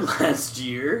weren't good last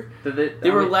year.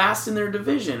 They were last in their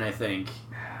division, I think.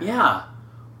 Yeah.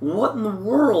 What in the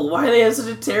world? Why do they have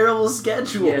such a terrible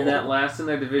schedule? Yeah, that last in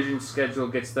their division schedule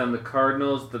gets them the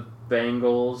Cardinals, the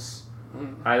Bengals,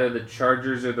 either the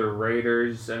Chargers or the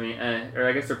Raiders. I mean, or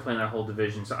I guess they're playing that whole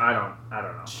division, so I don't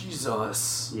know.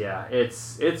 Jesus. Yeah,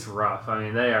 it's rough. I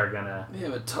mean, they have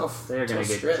a tough. They are going to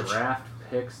get stretch. Draft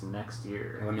picks next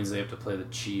year. Well, that means they have to play the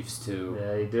Chiefs too.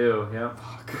 Yeah, they do. Yep.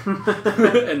 Fuck.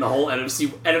 And the whole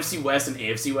NFC West and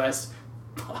AFC West.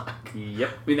 Fuck. Yep.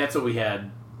 I mean, that's what we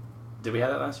had. Did we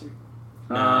have that last year?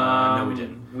 No, we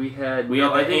didn't. We had the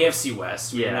AFC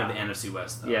West. We didn't have the NFC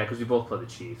West, though. Yeah, because we both play the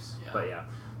Chiefs. Yeah. But yeah.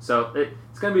 So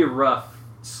it's going to be rough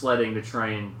sledding to try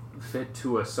and fit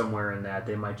Tua somewhere in that.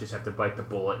 They might just have to bite the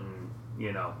bullet and,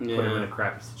 put him in a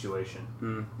crappy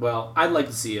situation. Well, I'd like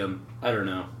to see him. I don't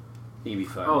know. He'd be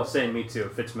fun. Oh, same, me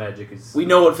too. Fitzmagic is... We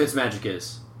know what Fitzmagic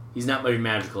is. He's not very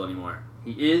magical anymore.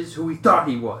 He is who we thought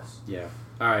he was. Yeah.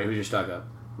 All right, who's your stock up?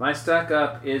 My stock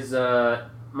up is...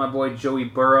 my boy Joey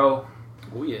Burrow.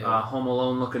 Oh, yeah. Home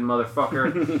Alone looking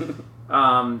motherfucker.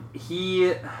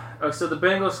 So the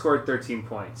Bengals scored 13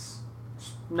 points.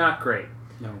 Not great.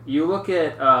 No. You look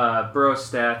at Burrow's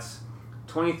stats,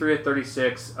 23 of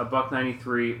 36, a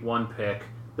 $193, 1 pick.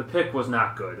 The pick was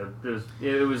not good.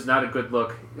 It was not a good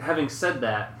look. Having said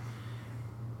that,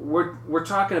 we're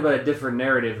talking about a different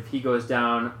narrative if he goes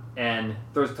down and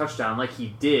throws a touchdown like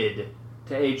he did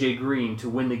to A.J. Green to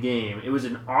win the game. It was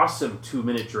an awesome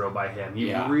 2-minute drill by him.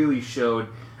 He really showed,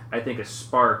 I think, a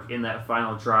spark in that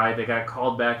final drive. It got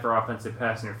called back for offensive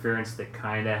pass interference. That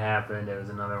kind of happened. It was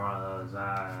another one of those.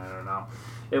 I don't know.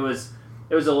 It was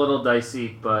a little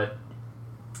dicey, but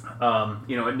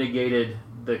it negated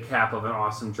the cap of an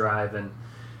awesome drive, and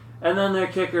then their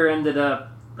kicker ended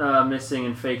up missing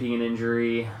and faking an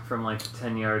injury from like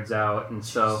 10 yards out, and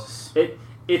so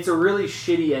it's a really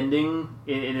shitty ending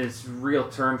in its real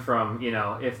turn from,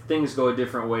 if things go a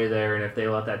different way there and if they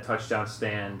let that touchdown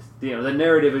stand. The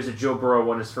narrative is that Joe Burrow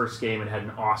won his first game and had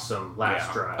an awesome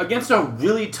last drive. Against a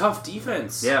really tough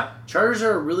defense. Yeah. Chargers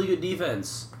are a really good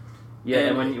defense. Yeah,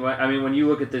 and when you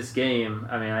look at this game,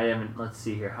 let's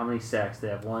see here. How many sacks they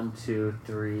have? 1, 2,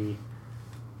 3...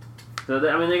 So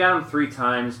they got him 3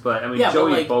 times, but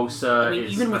Joey Bosa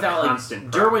is even without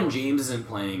constant. Derwin James isn't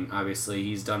playing. Obviously,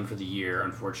 he's done for the year.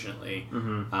 Unfortunately,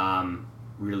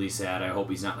 really sad. I hope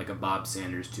he's not like a Bob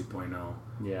Sanders 2.0.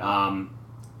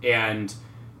 Yeah.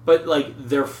 But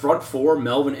their front four,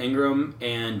 Melvin Ingram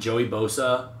and Joey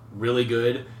Bosa, really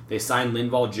good. They signed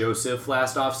Linval Joseph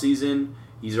last offseason.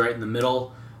 He's right in the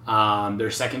middle.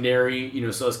 Their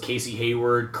secondary, so is Casey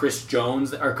Hayward, Chris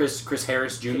Jones, or Chris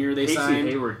Harris Jr. They signed. Casey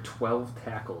Hayward, 12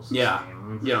 tackles. Yeah,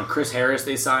 Chris Harris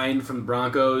they signed from the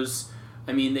Broncos.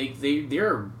 I mean,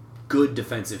 they're a good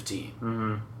defensive team.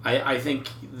 Mm-hmm. I think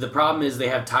the problem is they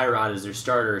have Tyrod as their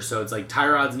starter, so it's like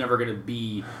Tyrod's never going to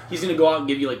be. He's going to go out and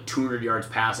give you like 200 yards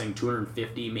passing,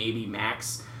 250 maybe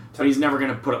max. But he's never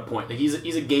going to put up points. Like he's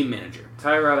a game manager.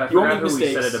 Tyrod, I forgot who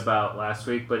we said it about last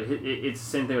week, but it's the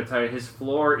same thing with Tyrod. His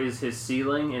floor is his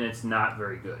ceiling, and it's not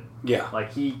very good. Yeah,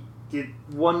 like he did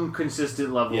one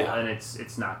consistent level, and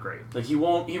it's not great. Like he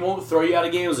won't throw you out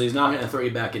of games. He's not going to throw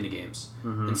you back into games,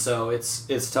 and so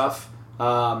it's tough.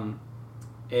 And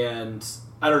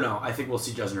I don't know. I think we'll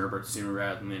see Justin Herbert sooner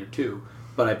rather than later too.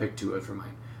 But I picked Tua for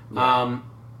mine.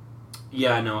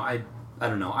 Yeah. I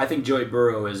don't know. I think Joey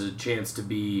Burrow has a chance to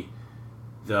be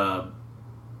the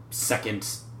second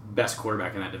best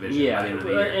quarterback in that division by the end of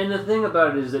the year. And the thing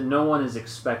about it is that no one is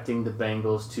expecting the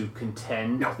Bengals to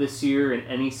contend this year in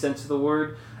any sense of the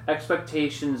word.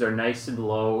 Expectations are nice and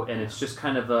low, and it's just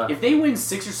kind of a... If they win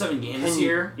 6 or 7 games this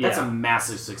year, that's a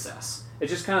massive success.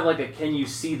 It's just kind of like a, can you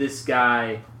see this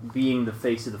guy being the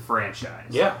face of the franchise?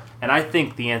 Yeah. And I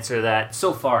think the answer to that,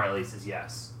 so far at least, is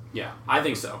yes. Yeah, I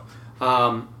think so.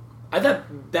 I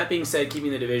thought, that being said,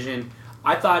 keeping the division,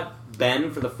 I thought Ben,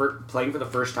 playing for the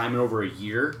first time in over a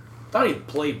year, thought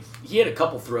he had a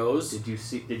couple throws. Did you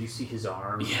see his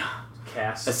arm? Yeah.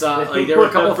 Cast. I saw, there were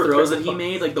a couple throws that he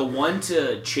made, like the one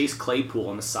to Chase Claypool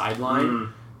on the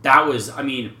sideline. That was,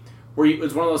 it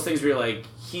was one of those things where you're like,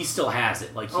 he still has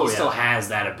it. Like, he still has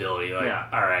that ability. Like,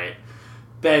 all right,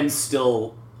 Ben's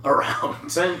still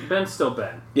around. Ben's still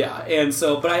Ben. Yeah, and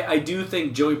so, but I do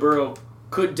think Joey Burrow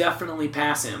could definitely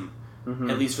pass him,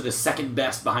 at least for the second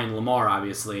best behind Lamar,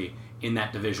 obviously, in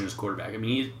that division as quarterback.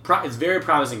 It's very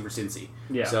promising for Cincy.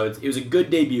 Yeah. So it was a good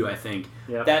debut, I think.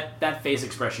 Yep. That face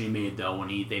expression he made, though, when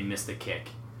they missed the kick.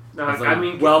 No, like, I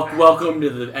mean, welcome to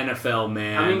the NFL,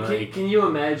 man. I mean, like, can you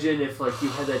imagine if like you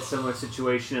had that similar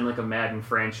situation in like a Madden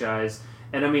franchise,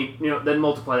 and I mean, then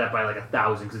multiply that by like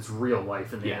 1,000 because it's real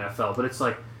life in the NFL. But it's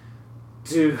like,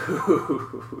 dude,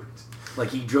 like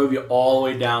he drove you all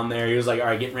the way down there. He was like, all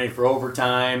right, getting ready for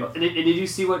overtime. And did you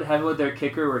see what happened with their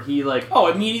kicker where he like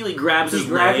immediately grabs his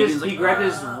leg? He grabbed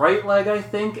his right leg, I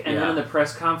think, and then in the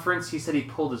press conference he said he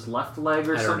pulled his left leg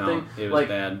or something. Don't know. It was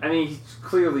bad. I mean, he's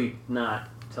clearly not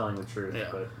telling the truth. Yeah.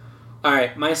 But. All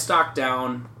right, my stock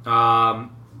down.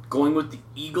 Going with the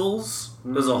Eagles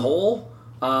as a whole,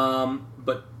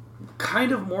 but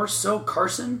kind of more so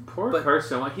Carson. Poor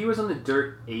Carson. He was on the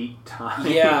dirt 8 times.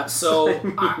 Yeah. So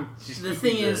the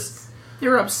thing is, they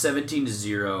were up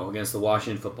 17-0 against the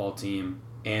Washington football team,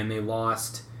 and they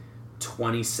lost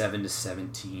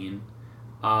 27-17.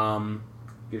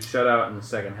 Get shut out in the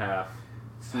second half.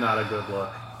 It's not a good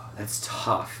look. That's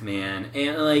tough, man.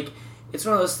 And like, it's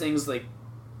one of those things. Like,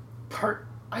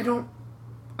 I don't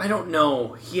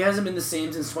know. He hasn't been the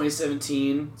same since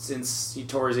 2017, since he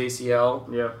tore his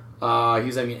ACL. Yep. He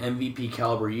was having an MVP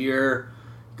caliber year.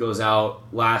 Goes out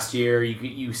last year.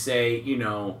 You say,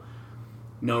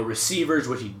 no receivers,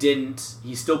 which he didn't.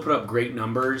 He still put up great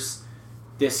numbers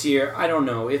this year. I don't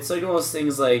know. It's like one of those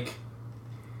things like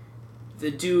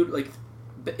the dude, like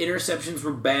the interceptions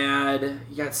were bad.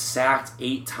 He got sacked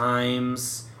 8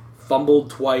 times, fumbled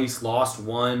twice, lost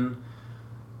 1.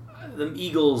 The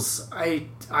Eagles, I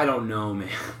don't know, man.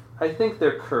 I think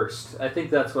they're cursed. I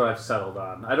think that's what I've settled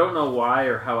on. I don't know why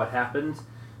or how it happened,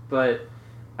 but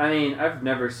I mean, I've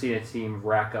never seen a team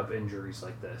rack up injuries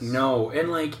like this. No,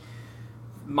 and like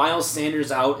Miles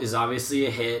Sanders out is obviously a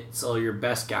hit, so your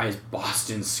best guy is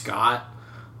Boston Scott.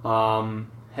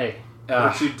 Hey,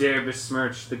 don't you dare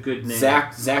besmirch the good name.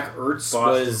 Zach Ertz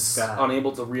was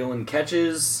unable to reel in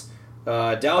catches.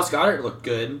 Dallas Goedert looked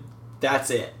good.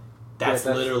 That's it. That's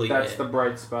literally That's it. the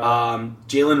bright spot.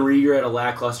 Jalen Reagor had a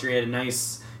lackluster. He had a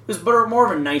nice... It was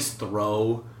more of a nice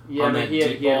throw. Yeah, I mean, he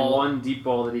had one deep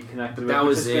ball that he connected with. That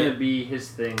was it. Going to be his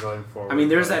thing going forward. I mean,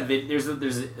 there's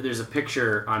a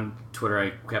picture on Twitter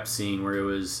I kept seeing where it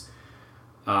was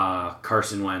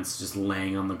Carson Wentz just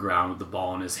laying on the ground with the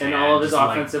ball in his hand. And all of his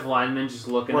offensive linemen just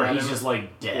looking at him. Where he's just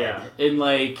like dead. Yeah. And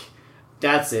like,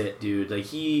 that's it, dude. Like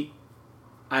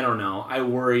I don't know. I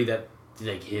worry that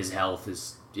like his health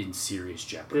is in serious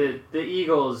jeopardy. The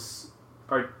Eagles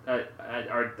are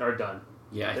done.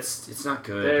 Yeah, it's not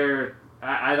good.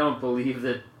 I don't believe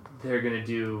that they're going to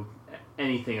do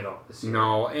anything at all this year.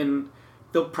 No, and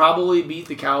they'll probably beat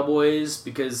the Cowboys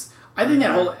because I think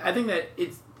that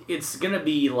it's going to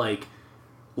be like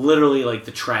literally like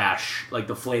the trash, like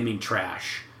the flaming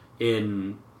trash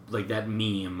in like that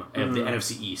meme of the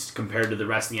NFC East compared to the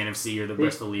rest of the NFC or the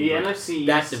rest of the league. The like, NFC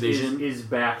that East division is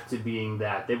back to being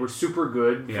that. They were super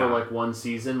good for like one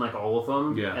season, like all of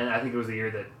them. Yeah. And I think it was the year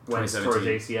that went towards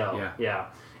ACL. Yeah.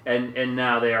 And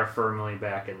now they are firmly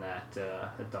back in that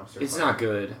dumpster. It's not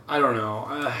good. I don't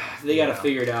know. They got to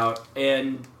figure it out.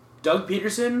 And Doug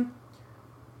Peterson,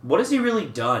 what has he really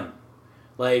done?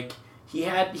 Like he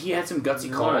had some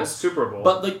gutsy calls. Super Bowl.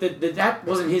 But like that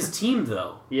wasn't his team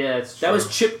though. Yeah, it's true. That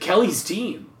was Chip Kelly's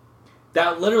team.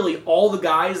 That literally all the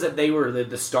guys that they were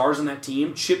the stars on that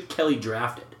team, Chip Kelly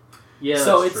drafted. Yeah.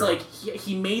 So it's true. Like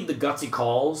he made the gutsy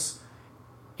calls,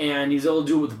 and he was able to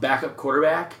do it with the backup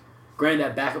quarterback. Granted,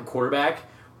 that backup quarterback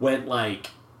went like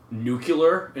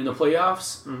nuclear in the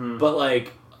playoffs, but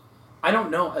like I don't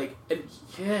know, like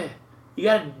you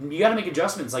gotta make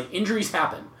adjustments. Like injuries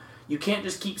happen. You can't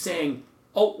just keep saying,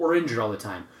 "Oh, we're injured all the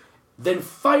time." Then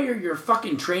fire your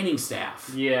fucking training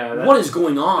staff. Yeah. What is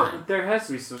going on? There has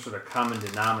to be some sort of common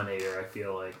denominator, I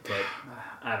feel like, but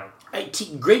I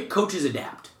don't. Great coaches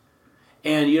adapt,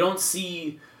 and you don't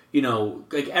see,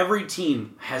 like every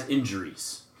team has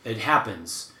injuries. It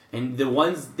happens. And the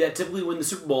ones that typically win the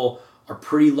Super Bowl are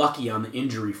pretty lucky on the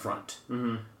injury front.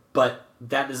 Mm-hmm. But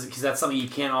because that's something you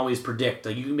can't always predict.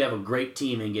 Like you can have a great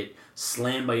team and get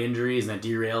slammed by injuries, and that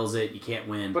derails it. You can't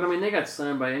win. But I mean, they got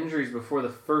slammed by injuries before the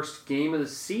first game of the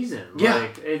season. Yeah,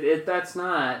 like, that's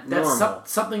not normal.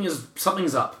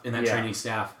 Something's up in that training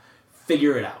staff.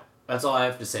 Figure it out. That's all I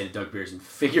have to say to Doug Pearson.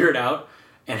 Figure it out.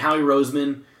 And Howie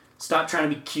Roseman, stop trying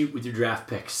to be cute with your draft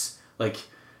picks. Like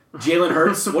Jalen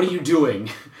Hurts, what are you doing?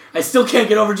 I still can't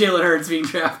get over Jalen Hurts being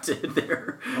drafted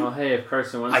there. Well, hey, if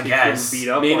Carson Wentz getting beat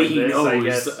up maybe like he this, knows. I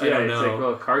guess. I don't know. It's like,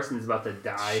 well, Carson's about to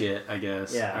die. Shit, I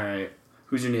guess. Yeah. All right.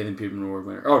 Who's your Nathan Peterman Award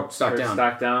winner? Oh, stock down.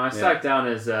 Stock down. My stock down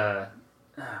is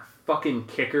fucking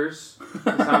kickers. Is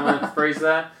how I'm going to phrase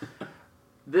that.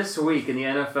 This week in the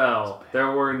NFL,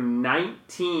 there were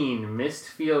 19 missed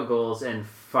field goals and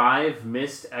 5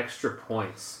 missed extra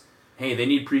points. Hey, they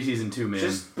need preseason too, man.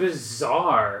 Just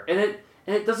bizarre. And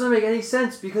it doesn't make any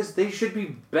sense because they should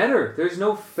be better. There's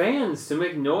no fans to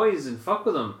make noise and fuck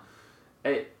with them.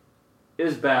 It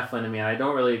was baffling to me. I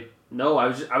don't really know.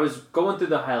 I was going through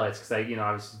the highlights because I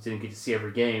obviously didn't get to see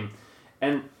every game,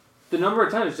 and the number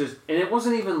of times and it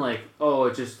wasn't even like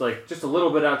just a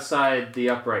little bit outside the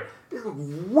upright. It was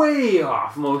way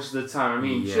off most of the time. I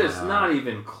mean, just not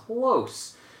even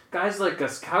close. Guys like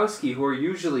Gostkowski, who are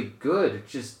usually good,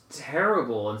 just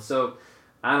terrible, and so.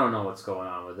 I don't know what's going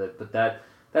on with it, but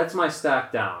that's my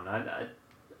stock down.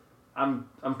 I'm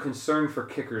concerned for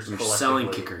kickers. You're selling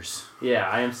kickers. Yeah,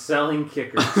 I am selling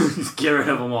kickers. Just get rid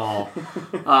of them all.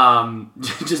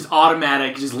 Just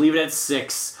automatic. Just leave it at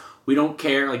 6. We don't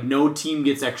care. Like no team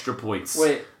gets extra points.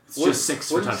 Wait, it's just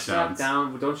 6 for touchdowns.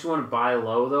 Down. Don't you want to buy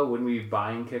low though? Wouldn't we be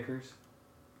buying kickers?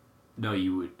 No,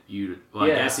 you would. Well,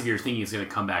 yeah. I guess if you're thinking it's going to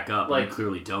come back up, you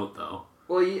clearly don't though.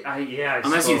 Well, I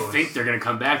unless suppose. you think they're going to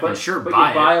come back, then sure, but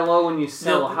buy you buy low and you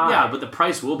sell high. Yeah, but the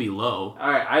price will be low.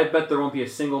 All right, I bet there won't be a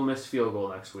single missed field goal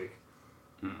next week.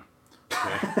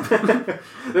 Okay.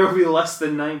 There will be less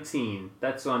than 19.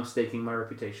 That's what I'm staking my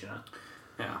reputation on.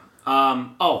 Yeah.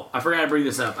 I forgot to bring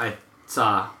this up. I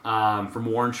saw from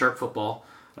Warren Sharp Football.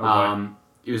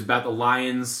 It was about the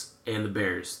Lions and the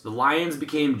Bears. The Lions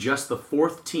became just the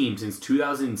 4th team since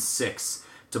 2006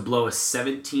 to blow a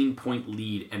 17-point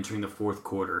lead entering the 4th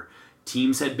quarter.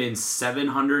 Teams had been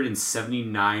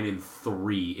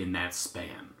 779-3 in that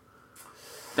span.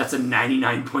 That's a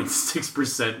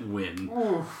 99.6% win.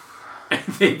 Oof. And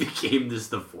they became this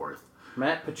the 4th.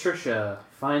 Matt Patricia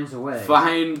finds a way.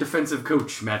 Fine defensive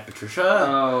coach, Matt Patricia.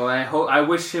 Oh, I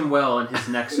wish him well in his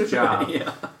next job.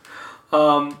 Yeah.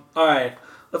 All right.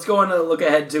 Let's go on and look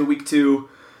ahead to week 2.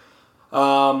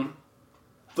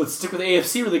 Let's stick with the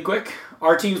AFC really quick.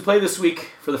 Our teams play this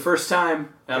week for the first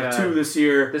time out of 2 this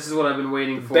year. This is what I've been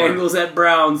waiting for. Bengals at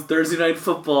Browns, Thursday Night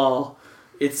Football.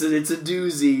 It's a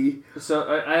doozy.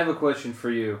 So I have a question for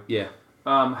you. Yeah.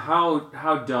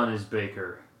 How done is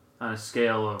Baker on a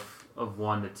scale of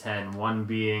 1 to 10? 1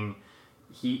 being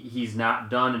he's not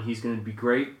done and he's going to be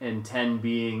great, and 10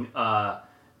 being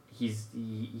he's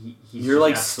You're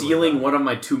like stealing done. One of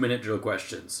my 2-minute drill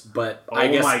questions, but I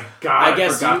guess my god! I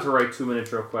forgot to write 2-minute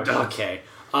drill questions. Okay.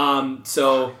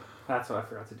 So that's what I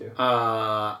forgot to do.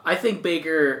 I think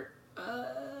Baker.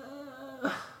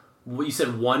 What you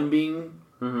said, 1 being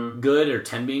good or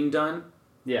 10 being done?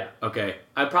 Yeah. Okay.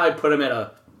 I'd probably put him at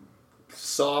a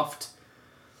soft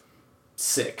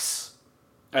 6.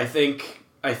 I think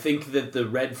that the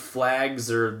red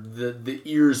flags or the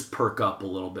ears perk up a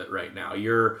little bit right now.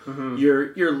 You're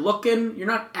looking. You're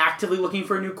not actively looking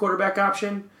for a new quarterback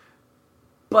option,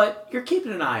 but you're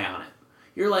keeping an eye on it.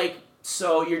 You're like.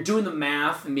 So you're doing the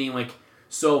math and being like,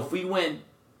 so if we went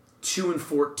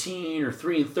 2-14 or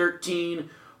 3-13,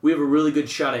 we have a really good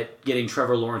shot at getting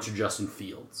Trevor Lawrence or Justin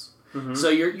Fields. Mm-hmm. So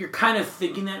you're kind of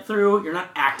thinking that through. You're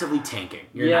not actively tanking.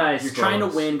 You're trying to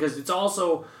win because it's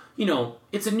also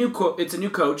it's a new coach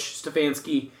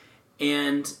Stefanski,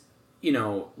 and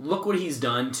look what he's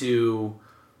done to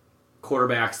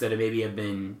quarterbacks that maybe have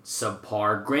been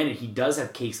subpar. Granted, he does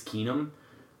have Case Keenum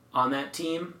on that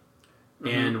team.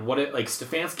 And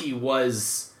Stefanski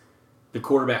was the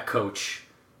quarterback coach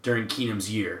during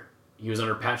Keenum's year. He was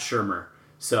under Pat Shurmur.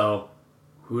 So,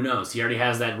 who knows? He already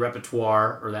has that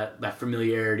repertoire or that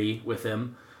familiarity with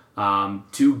him.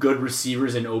 2 good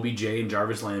receivers in OBJ and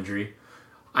Jarvis Landry.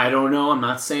 I don't know. I'm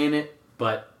not saying it,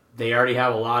 but they already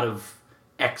have a lot of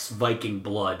ex-Viking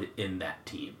blood in that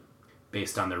team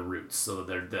based on their roots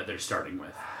that they're starting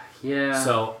with. Yeah.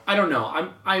 So, I don't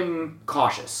know. I'm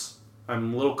cautious.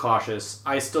 I'm a little cautious.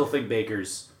 I still think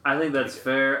Baker's... I think that's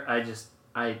fair. I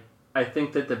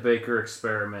think that the Baker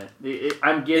experiment...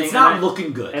 It's not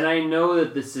looking good. And I know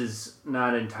that this is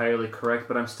not entirely correct,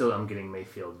 but I'm getting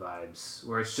Mayfield vibes.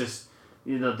 Where it's just,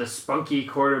 the spunky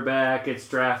quarterback gets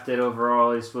drafted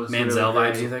overall. He's supposed to be Manziel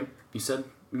vibes, you think?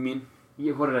 You mean?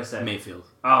 Yeah, what did I say? Mayfield.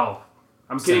 Oh.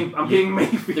 I'm getting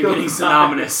Mayfield. They're getting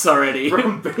synonymous already.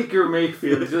 From Baker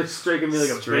Mayfield. It's really striking me like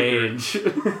a strange.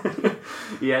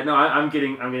 Yeah, no, I'm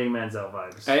getting Manziel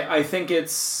vibes. I think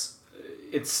it's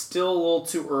still a little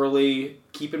too early.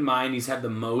 Keep in mind he's had the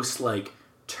most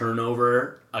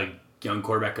turnover a young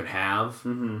quarterback could have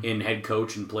in head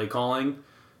coach and play calling.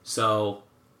 So,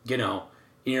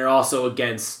 you're also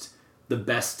against the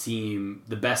best team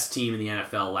in the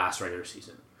NFL last regular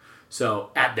season.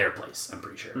 So, at their place, I'm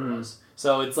pretty sure it was.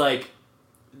 So, it's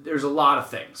there's a lot of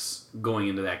things going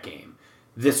into that game.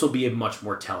 This will be a much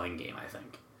more telling game, I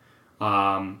think.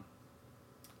 I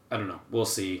don't know. We'll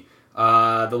see.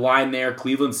 The line there,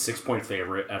 Cleveland's 6-point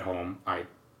favorite at home. I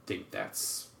think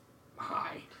that's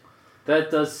high. That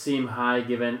does seem high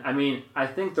given... I mean, I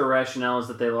think the rationale is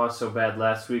that they lost so bad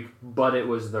last week, but it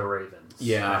was the Ravens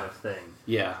kind of thing.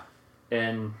 Yeah.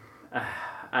 And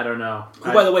I don't know.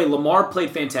 Who, by the way, Lamar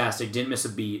played fantastic, didn't miss a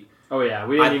beat. Oh, yeah.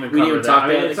 We didn't even cover that. I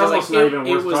mean, it's almost not even worth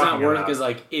talking about. It was not worth it because,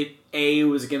 like, it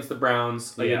was against the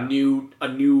Browns, like a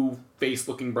new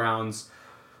face-looking Browns,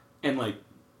 and, like,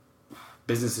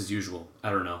 business as usual. I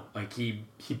don't know. Like, he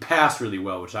passed really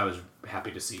well, which I was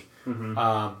happy to see.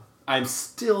 Mm-hmm. I'm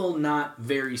still not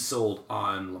very sold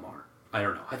on Lamar. I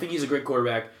don't know. I think he's a great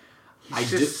quarterback.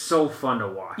 He's just so fun to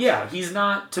watch. Yeah, he's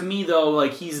not, to me, though,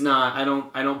 like, he's not, I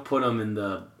don't put him in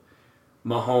the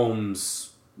Mahomes,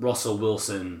 Russell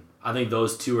Wilson. I think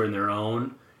those two are in their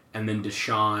own, and then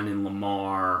Deshaun and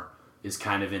Lamar is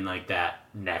kind of in, like, that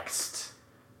next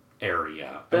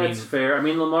area. That's fair. I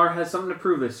mean, Lamar has something to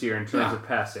prove this year in terms of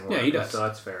passing work. Yeah, he does. So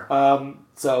that's fair.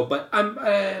 But I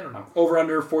don't know. Over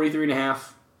under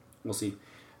 43.5. We'll see.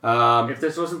 If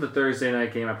this wasn't the Thursday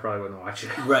night game, I probably wouldn't watch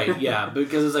it. Right, yeah.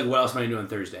 Because it's like, what else am I doing on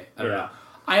Thursday? I don't know.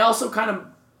 I also kind of,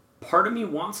 part of me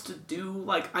wants to do,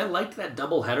 like, I liked that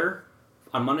doubleheader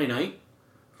on Monday night.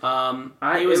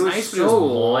 It was nice, so but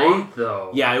it was late,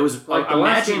 though. Yeah, it was, like, the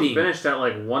last game finished at,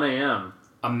 like, 1 a.m.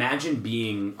 Imagine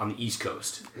being on the East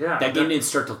Coast. Yeah. That game didn't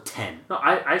start till 10. No,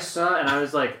 I saw it, and I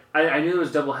was like, I knew it was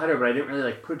doubleheader, but I didn't really,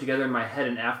 like, put it together in my head,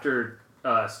 and after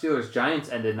Steelers-Giants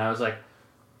ended, and I was like,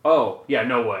 oh, yeah,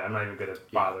 no way. I'm not even going to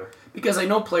bother. Because I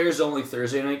know players don't like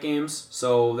Thursday night games,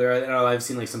 so I've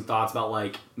seen like some thoughts about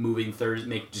like moving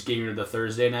just getting rid of the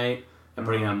Thursday night and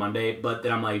putting it on Monday. But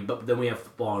then I'm like, but then we have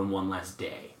football on one less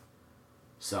day,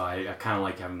 so I kind of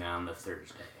like having that on the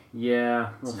Thursday.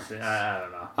 Yeah, we'll see. I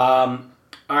don't know.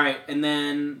 All right, and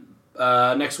then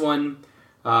next one,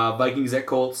 Vikings at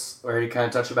Colts. I already kind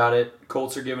of touched about it.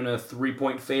 Colts are given a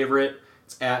 3-point favorite.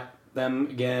 It's at them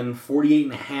again,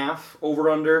 48.5 over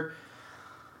under.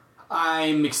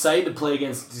 I'm excited to play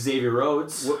against Xavier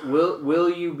Rhodes. Will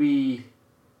you be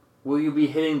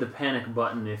hitting the panic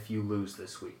button if you lose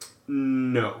this week?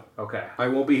 No. Okay. I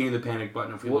won't be hitting the panic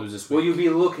button if we lose this week. Will you be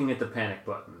looking at the panic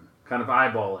button, kind of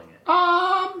eyeballing it?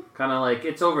 Kind of like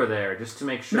it's over there, just to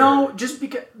make sure. No, just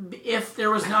because if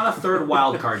there was not a third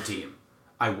wild card team,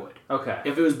 I would. Okay.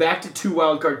 If it was back to 2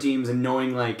 wild card teams and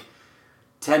knowing like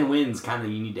 10 wins, kind of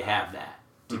you need to have that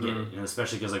to get it. You know,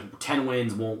 especially because like 10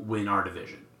 wins won't win our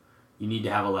division. You need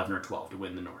to have 11 or 12 to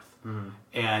win the North. Mm-hmm.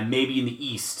 And maybe in the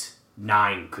East,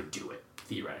 9 could do it,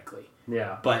 theoretically.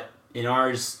 Yeah. But in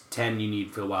ours, 10 you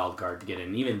need for the wild card to get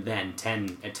in. Even then,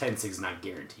 10-6 is not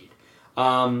guaranteed.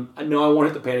 No, I won't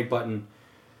hit the panic button.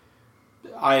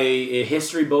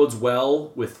 History bodes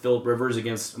well with Phillip Rivers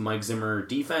against Mike Zimmer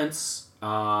defense.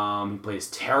 He plays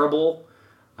terrible.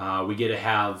 We get to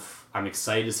have... I'm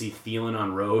excited to see Thielen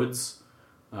on Rhodes.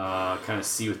 Kind of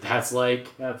see what that's like.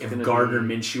 If Gardner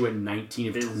Minshew at 19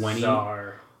 of 20.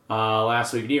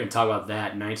 Last week, we didn't even talk about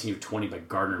that. 19 of 20 by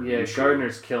Gardner Minshew. Yeah,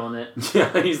 Gardner's killing it.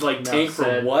 Yeah, he's like, tank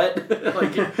for what?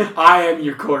 Like, I am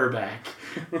your quarterback.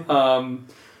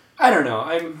 I don't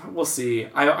know. We'll see.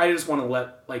 I just want to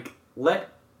let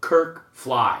Kirk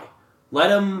fly. Let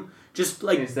him just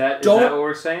like. Is that what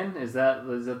we're saying? Is that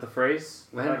the phrase?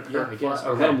 Let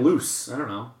him loose. I don't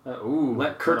know.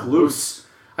 Let Kirk loose.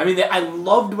 I mean, I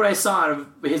loved what I saw out of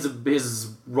his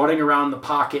running around the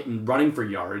pocket and running for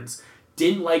yards.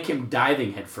 Didn't like him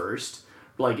diving head first,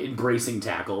 like embracing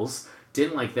tackles.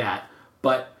 Didn't like that.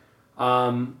 But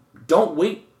don't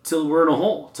wait till we're in a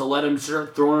hole to let him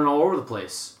start throwing it all over the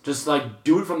place. Just like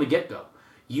do it from the get-go.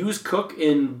 Use Cook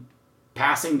in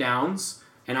passing downs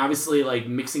and obviously like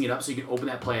mixing it up so you can open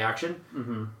that play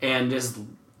action and just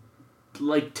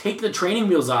like take the training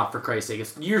wheels off for Christ's sake.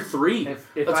 It's year 3.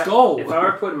 Let's go. If I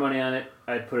were putting money on it,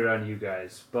 I'd put it on you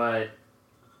guys. But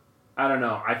I don't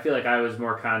know. I feel like I was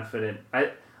more confident.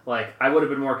 I would have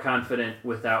been more confident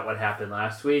without what happened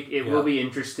last week. It will be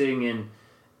interesting, and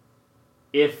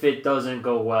if it doesn't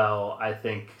go well, I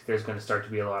think there's going to start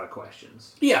to be a lot of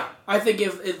questions. Yeah, I think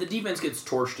if the defense gets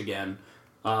torched again,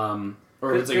 or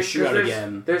if it's like a shootout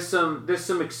again, there's some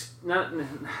not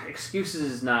excuses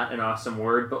is not an awesome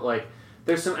word, but like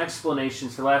there's some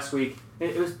explanations for last week.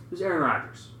 It was Aaron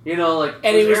Rodgers, you know, like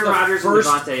and it was Aaron Rodgers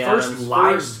first Adams,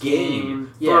 live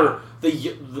game for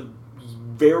the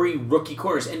very rookie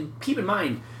quarters. And keep in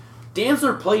mind,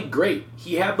 Dantzler played great.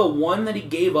 He had the one that he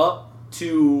gave up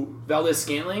to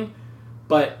Valdez-Scantling,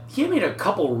 but he made a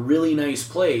couple really nice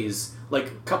plays, like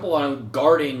a couple on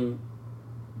guarding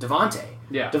Devontae.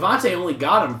 Yeah. Devontae only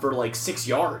got him for like 6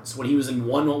 yards when he was in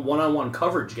one-on-one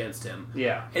coverage against him.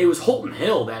 Yeah. And it was Holton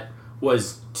Hill that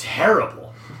was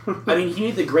terrible. I mean, he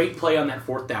made the great play on that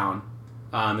 4th down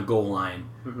on the goal line,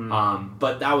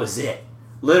 but that was it.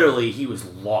 literally he was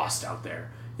lost out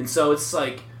there. And so it's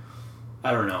like,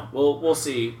 I don't know. We'll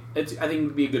see. I think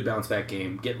it'd be a good bounce back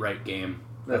game, get right game.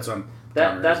 That's what I'm.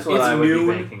 That's what I would be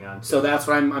banking on. Too. So that's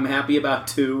what I'm happy about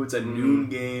too. It's a noon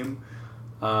game.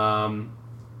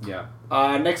 Yeah.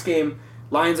 Next game,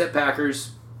 Lions at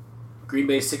Packers. Green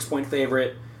Bay 6-point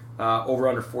favorite. Over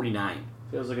under 49.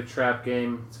 Feels like a trap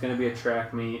game. It's going to be a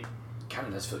track meet. Kind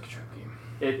of does feel like a trap game.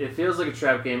 It feels like a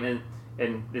trap game, and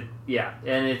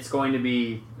it's going to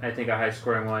be, I think, a high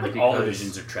scoring one. Like all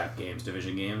divisions are trap games,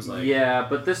 division games. Like yeah,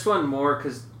 but this one more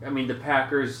because the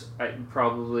Packers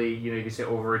probably you could say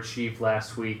overachieved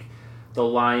last week. The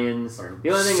Lions. The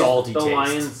only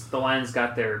thing is the Lions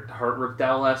got their heart ripped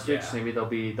out last week, so maybe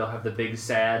they'll have the big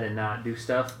sad and not do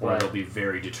stuff. Or they'll be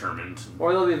very determined.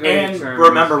 And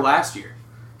remember last year.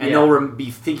 And they'll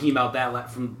be thinking about that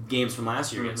from games from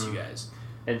last year against you guys.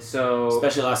 And so...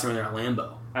 Especially last time they're at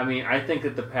Lambeau. I think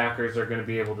that the Packers are going to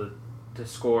be able to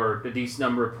score a decent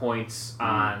number of points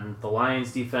on the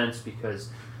Lions defense because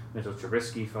Mitchell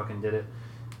Trubisky fucking did it.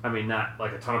 Not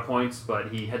like a ton of points,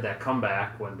 but he had that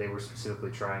comeback when they were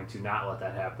specifically trying to not let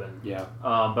that happen. Yeah.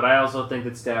 But I also think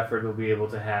that Stafford will be able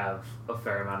to have a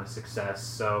fair amount of success.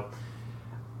 So,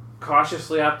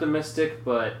 cautiously optimistic,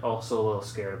 but also a little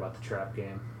scared about the trap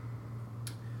game.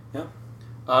 Yeah.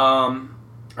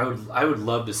 I would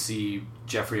love to see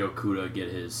Jeffrey Okudah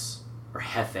get his, or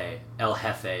Jefe, El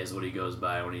Jefe is what he goes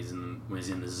by when he's in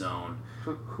the zone.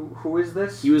 Who is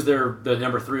this? He was the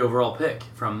number 3 overall pick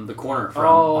from the corner from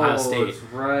Ohio State. That's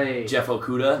right. Jeff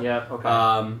Okudah. Yeah.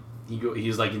 Okay.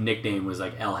 His nickname was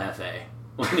like El Jefe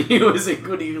when he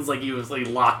was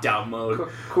locked out mode.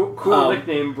 Cool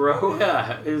nickname, bro.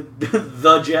 Yeah,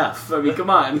 the Jeff.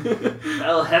 Come on.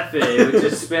 El Jefe, which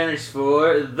is Spanish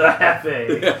for the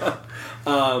Jefe. Yeah.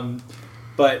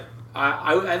 But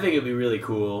I think it'd be really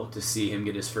cool to see him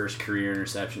get his first career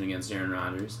interception against Aaron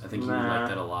Rodgers. I think he would like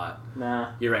that a lot.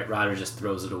 Nah. You're right, Rodgers just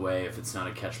throws it away if it's not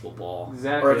a catchable ball.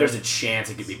 Exactly. Or if there's a chance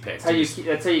it could be picked.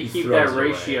 That's how you keep that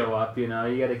ratio up, You got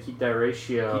to keep that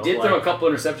ratio. He did throw a couple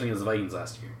interceptions against the Vikings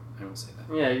last year. I won't say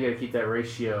that. Yeah, you got to keep that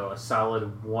ratio a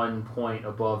solid 1 point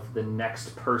above the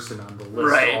next person on the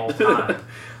list all time.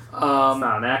 It's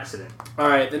not an accident. All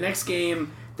right, the next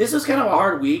game. This was kind of a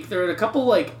hard week. There were a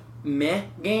couple, meh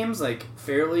games,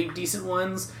 fairly decent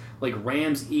ones.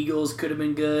 Rams-Eagles could have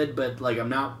been good, but,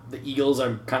 the Eagles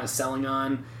I'm kind of selling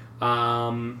on.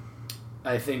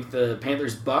 I think the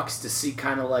Panthers-Bucks to see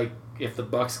if the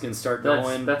Bucks can start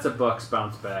going. That's a Bucks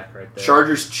bounce back right there.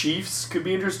 Chargers-Chiefs could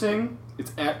be interesting.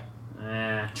 It's at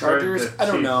Chargers. I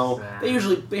don't know.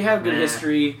 They have good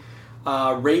history.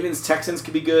 Ravens-Texans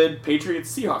could be good.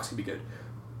 Patriots-Seahawks could be good.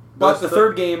 But the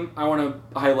third game I want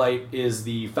to highlight is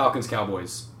the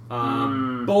Falcons-Cowboys.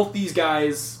 Both these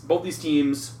teams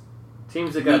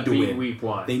that got beat week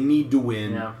 1. They need to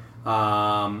win. Yeah.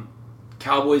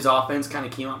 Cowboys offense kind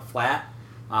of came out flat.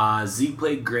 Zeke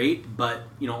played great, but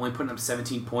only putting up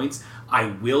 17 points. I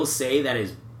will say that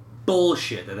is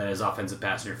bullshit that is offensive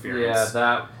pass interference.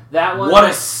 Yeah, that one. What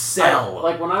a sell!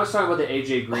 When I was talking about the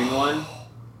AJ Green one,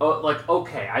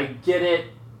 okay, I get it.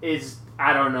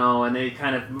 I don't know, and they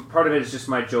kind of part of it is just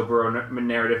my Joe Burrow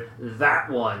narrative. That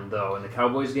one though, in the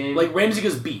Cowboys game, Ramsey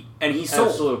goes beat, and he sold.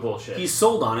 Absolute bullshit. He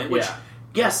sold on it, which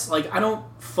yes, I don't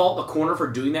fault the corner for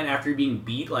doing that after being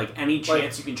beat. Any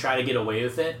chance you can try to get away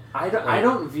with it. I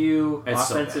don't view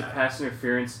offensive pass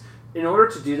interference. In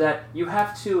order to do that, you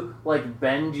have to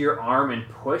bend your arm and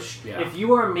push. Yeah. If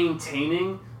you are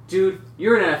maintaining, dude,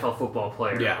 you're an NFL football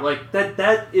player. Yeah.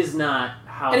 That is not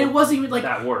how. And it wasn't even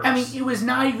that works. It was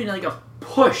not even a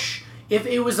push. If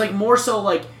it was more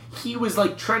so he was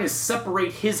trying to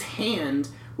separate his hand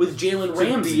with Jalen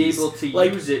Ramsey to be able to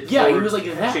use it. Yeah, he was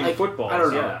that. Footballs. I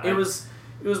don't know. Yeah. It was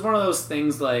one of those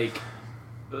things I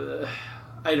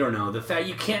don't know. The fact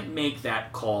you can't make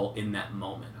that call in that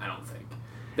moment. I don't think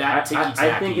that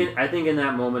ticky-tacky. I think in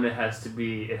that moment it has to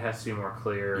be more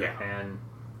clear. Yeah. And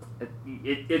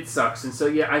it sucks. And so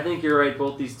I think you're right.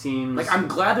 Both these teams. I'm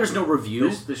glad there's no review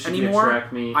this anymore. Be a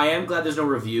track meet. I am glad there's no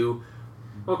review.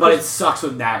 But it sucks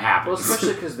when that happens. Well,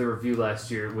 especially because the review last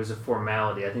year was a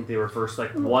formality. I think they were first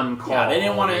one call. Yeah, they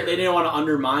didn't want to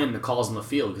undermine the calls on the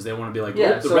field because they want to be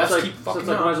the so refs keep fucking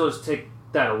up. Might as well just take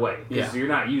that away because you're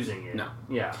not using it. No.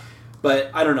 Yeah.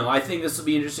 But I don't know. I think this will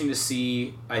be interesting to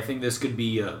see. I think this could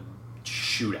be a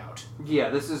shootout. Yeah,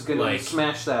 this is gonna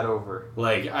smash that over.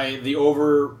 The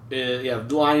over. The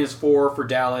line is 4 for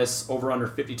Dallas. Over under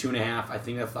 52.5. I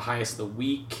think that's the highest of the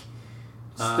week.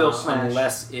 Still smash.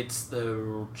 Unless it's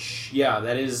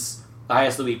that is The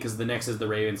highest of the week, because the next is the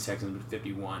Ravens-Texans with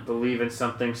 51. Believe in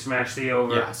something, smash the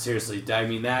over. Yeah, seriously. I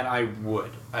mean, that I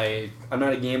would. I'm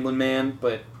not a gambling man,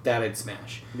 but that I'd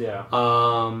smash. Yeah.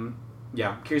 Yeah,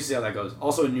 I'm curious to see how that goes.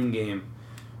 Also a noon game.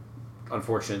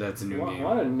 Unfortunate that it's a noon game. A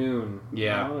lot of noon.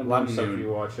 Yeah, a lot of noon stuff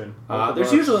you watching.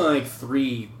 There's usually like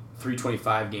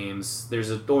 325 games.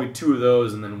 There's only 2 of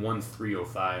those, and then one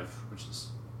 305, which is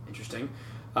interesting.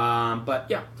 But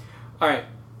yeah. All right.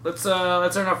 Let's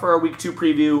turn off for our week 2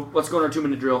 preview. Let's go on our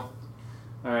 2-minute drill.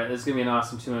 All right, this is gonna be an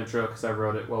awesome 2-minute drill because I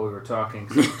wrote it while we were talking.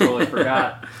 So I totally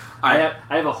forgot. I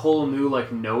have a whole new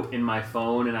note in my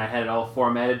phone, and I had it all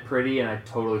formatted pretty, and I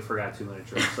totally forgot 2-minute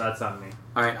drill. So that's on me.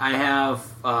 All right, I have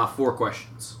 4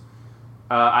 questions.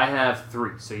 I have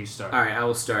 3, so you start. All right, I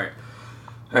will start.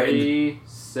 Ready,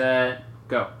 set,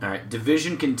 go. All right,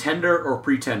 division contender or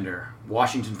pretender?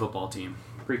 Washington football team.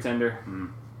 Pretender.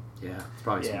 Yeah, it's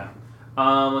probably smart.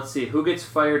 Let's see. Who gets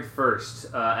fired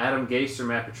first? Adam Gase or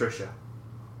Matt Patricia?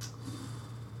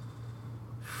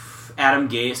 Adam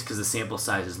Gase, because the sample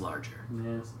size is larger.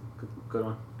 Yeah, good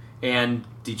one. And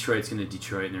Detroit's going to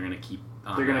Detroit, and they're going to keep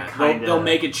on They're going to They'll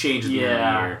make a change at the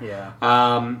end of the year.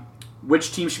 Yeah.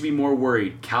 Which team should be more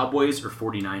worried, Cowboys or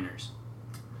 49ers?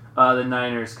 The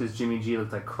Niners, because Jimmy G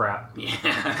looked like crap.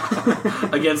 Yeah.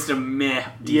 Against a meh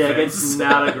defense. Yeah, against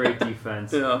not a great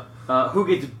defense. Yeah. Who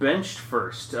gets benched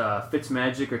first,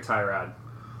 Fitzmagic or Tyrod?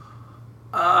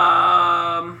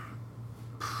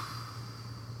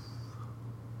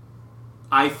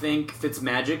 I think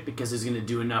Fitzmagic, because he's going to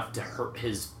do enough to hurt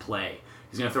his play.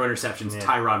 He's going to throw interceptions. Yeah.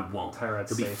 Tyrod won't.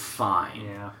 Tyrod's He'll be fine.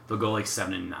 Yeah. They'll go like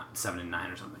 7-9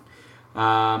 or something.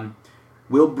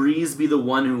 Will Breeze be the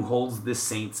one who holds the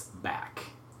Saints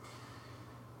back?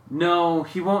 No,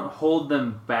 he won't hold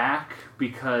them back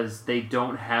because they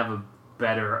don't have a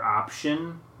better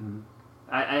option. Mm-hmm.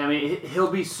 I mean,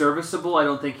 he'll be serviceable. I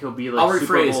don't think he'll be like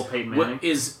Super Bowl Peyton Manning.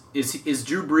 Is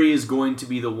Drew Brees going to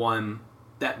be the one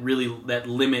that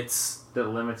limits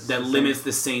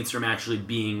the Saints from actually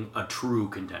being a true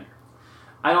contender?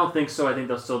 I don't think so. I think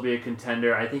they'll still be a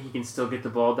contender. I think he can still get the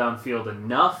ball downfield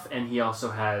enough, and he also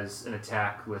has an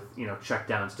attack with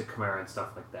checkdowns to Kamara and stuff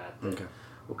like that. Okay.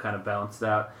 Will kind of balance it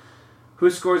out. Who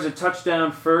scores a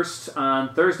touchdown first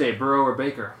on Thursday, Burrow or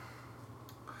Baker?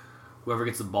 Whoever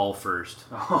gets the ball first.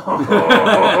 Coin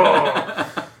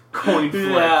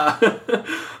flip.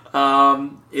 Yeah.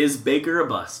 Is Baker a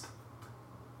bust?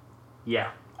 Yeah.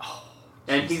 Oh,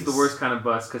 and he's the worst kind of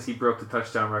bust because he broke the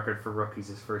touchdown record for rookies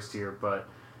his first year, but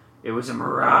it was a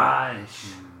mirage.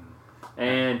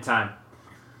 And time.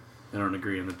 I don't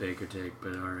agree on the Baker take,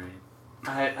 but all right.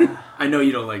 I know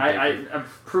you don't like Baker.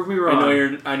 Prove me wrong. I know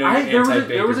you're anti-Baker.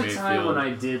 There was a time when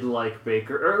I did like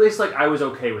Baker, or at least I was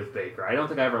okay with Baker. I don't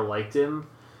think I ever liked him,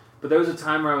 but there was a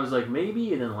time where I was like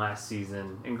maybe. And then last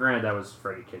season, and granted that was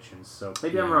Freddie Kitchens, so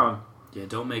maybe I'm wrong. Yeah,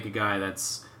 don't make a guy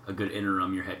that's a good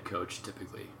interim your head coach.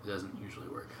 Typically, it doesn't usually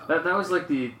work out. That was like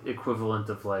the equivalent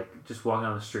of like just walking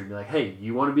on the street and be like, "Hey,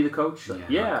 you want to be the coach?" Like,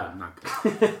 yeah. Not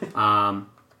good. All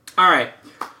right.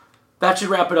 That should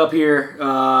wrap it up here.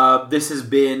 This has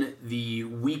been the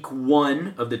Week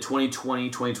 1 of the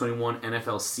 2020-2021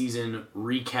 NFL season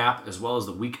recap, as well as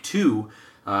the Week 2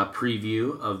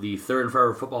 preview of the Third and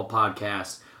Forever Football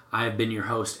Podcast. I have been your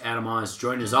host, Adam Oz,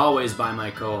 joined as always by my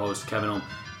co-host, Kevin Holm.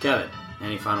 Kevin,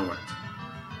 any final words?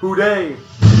 Hooday!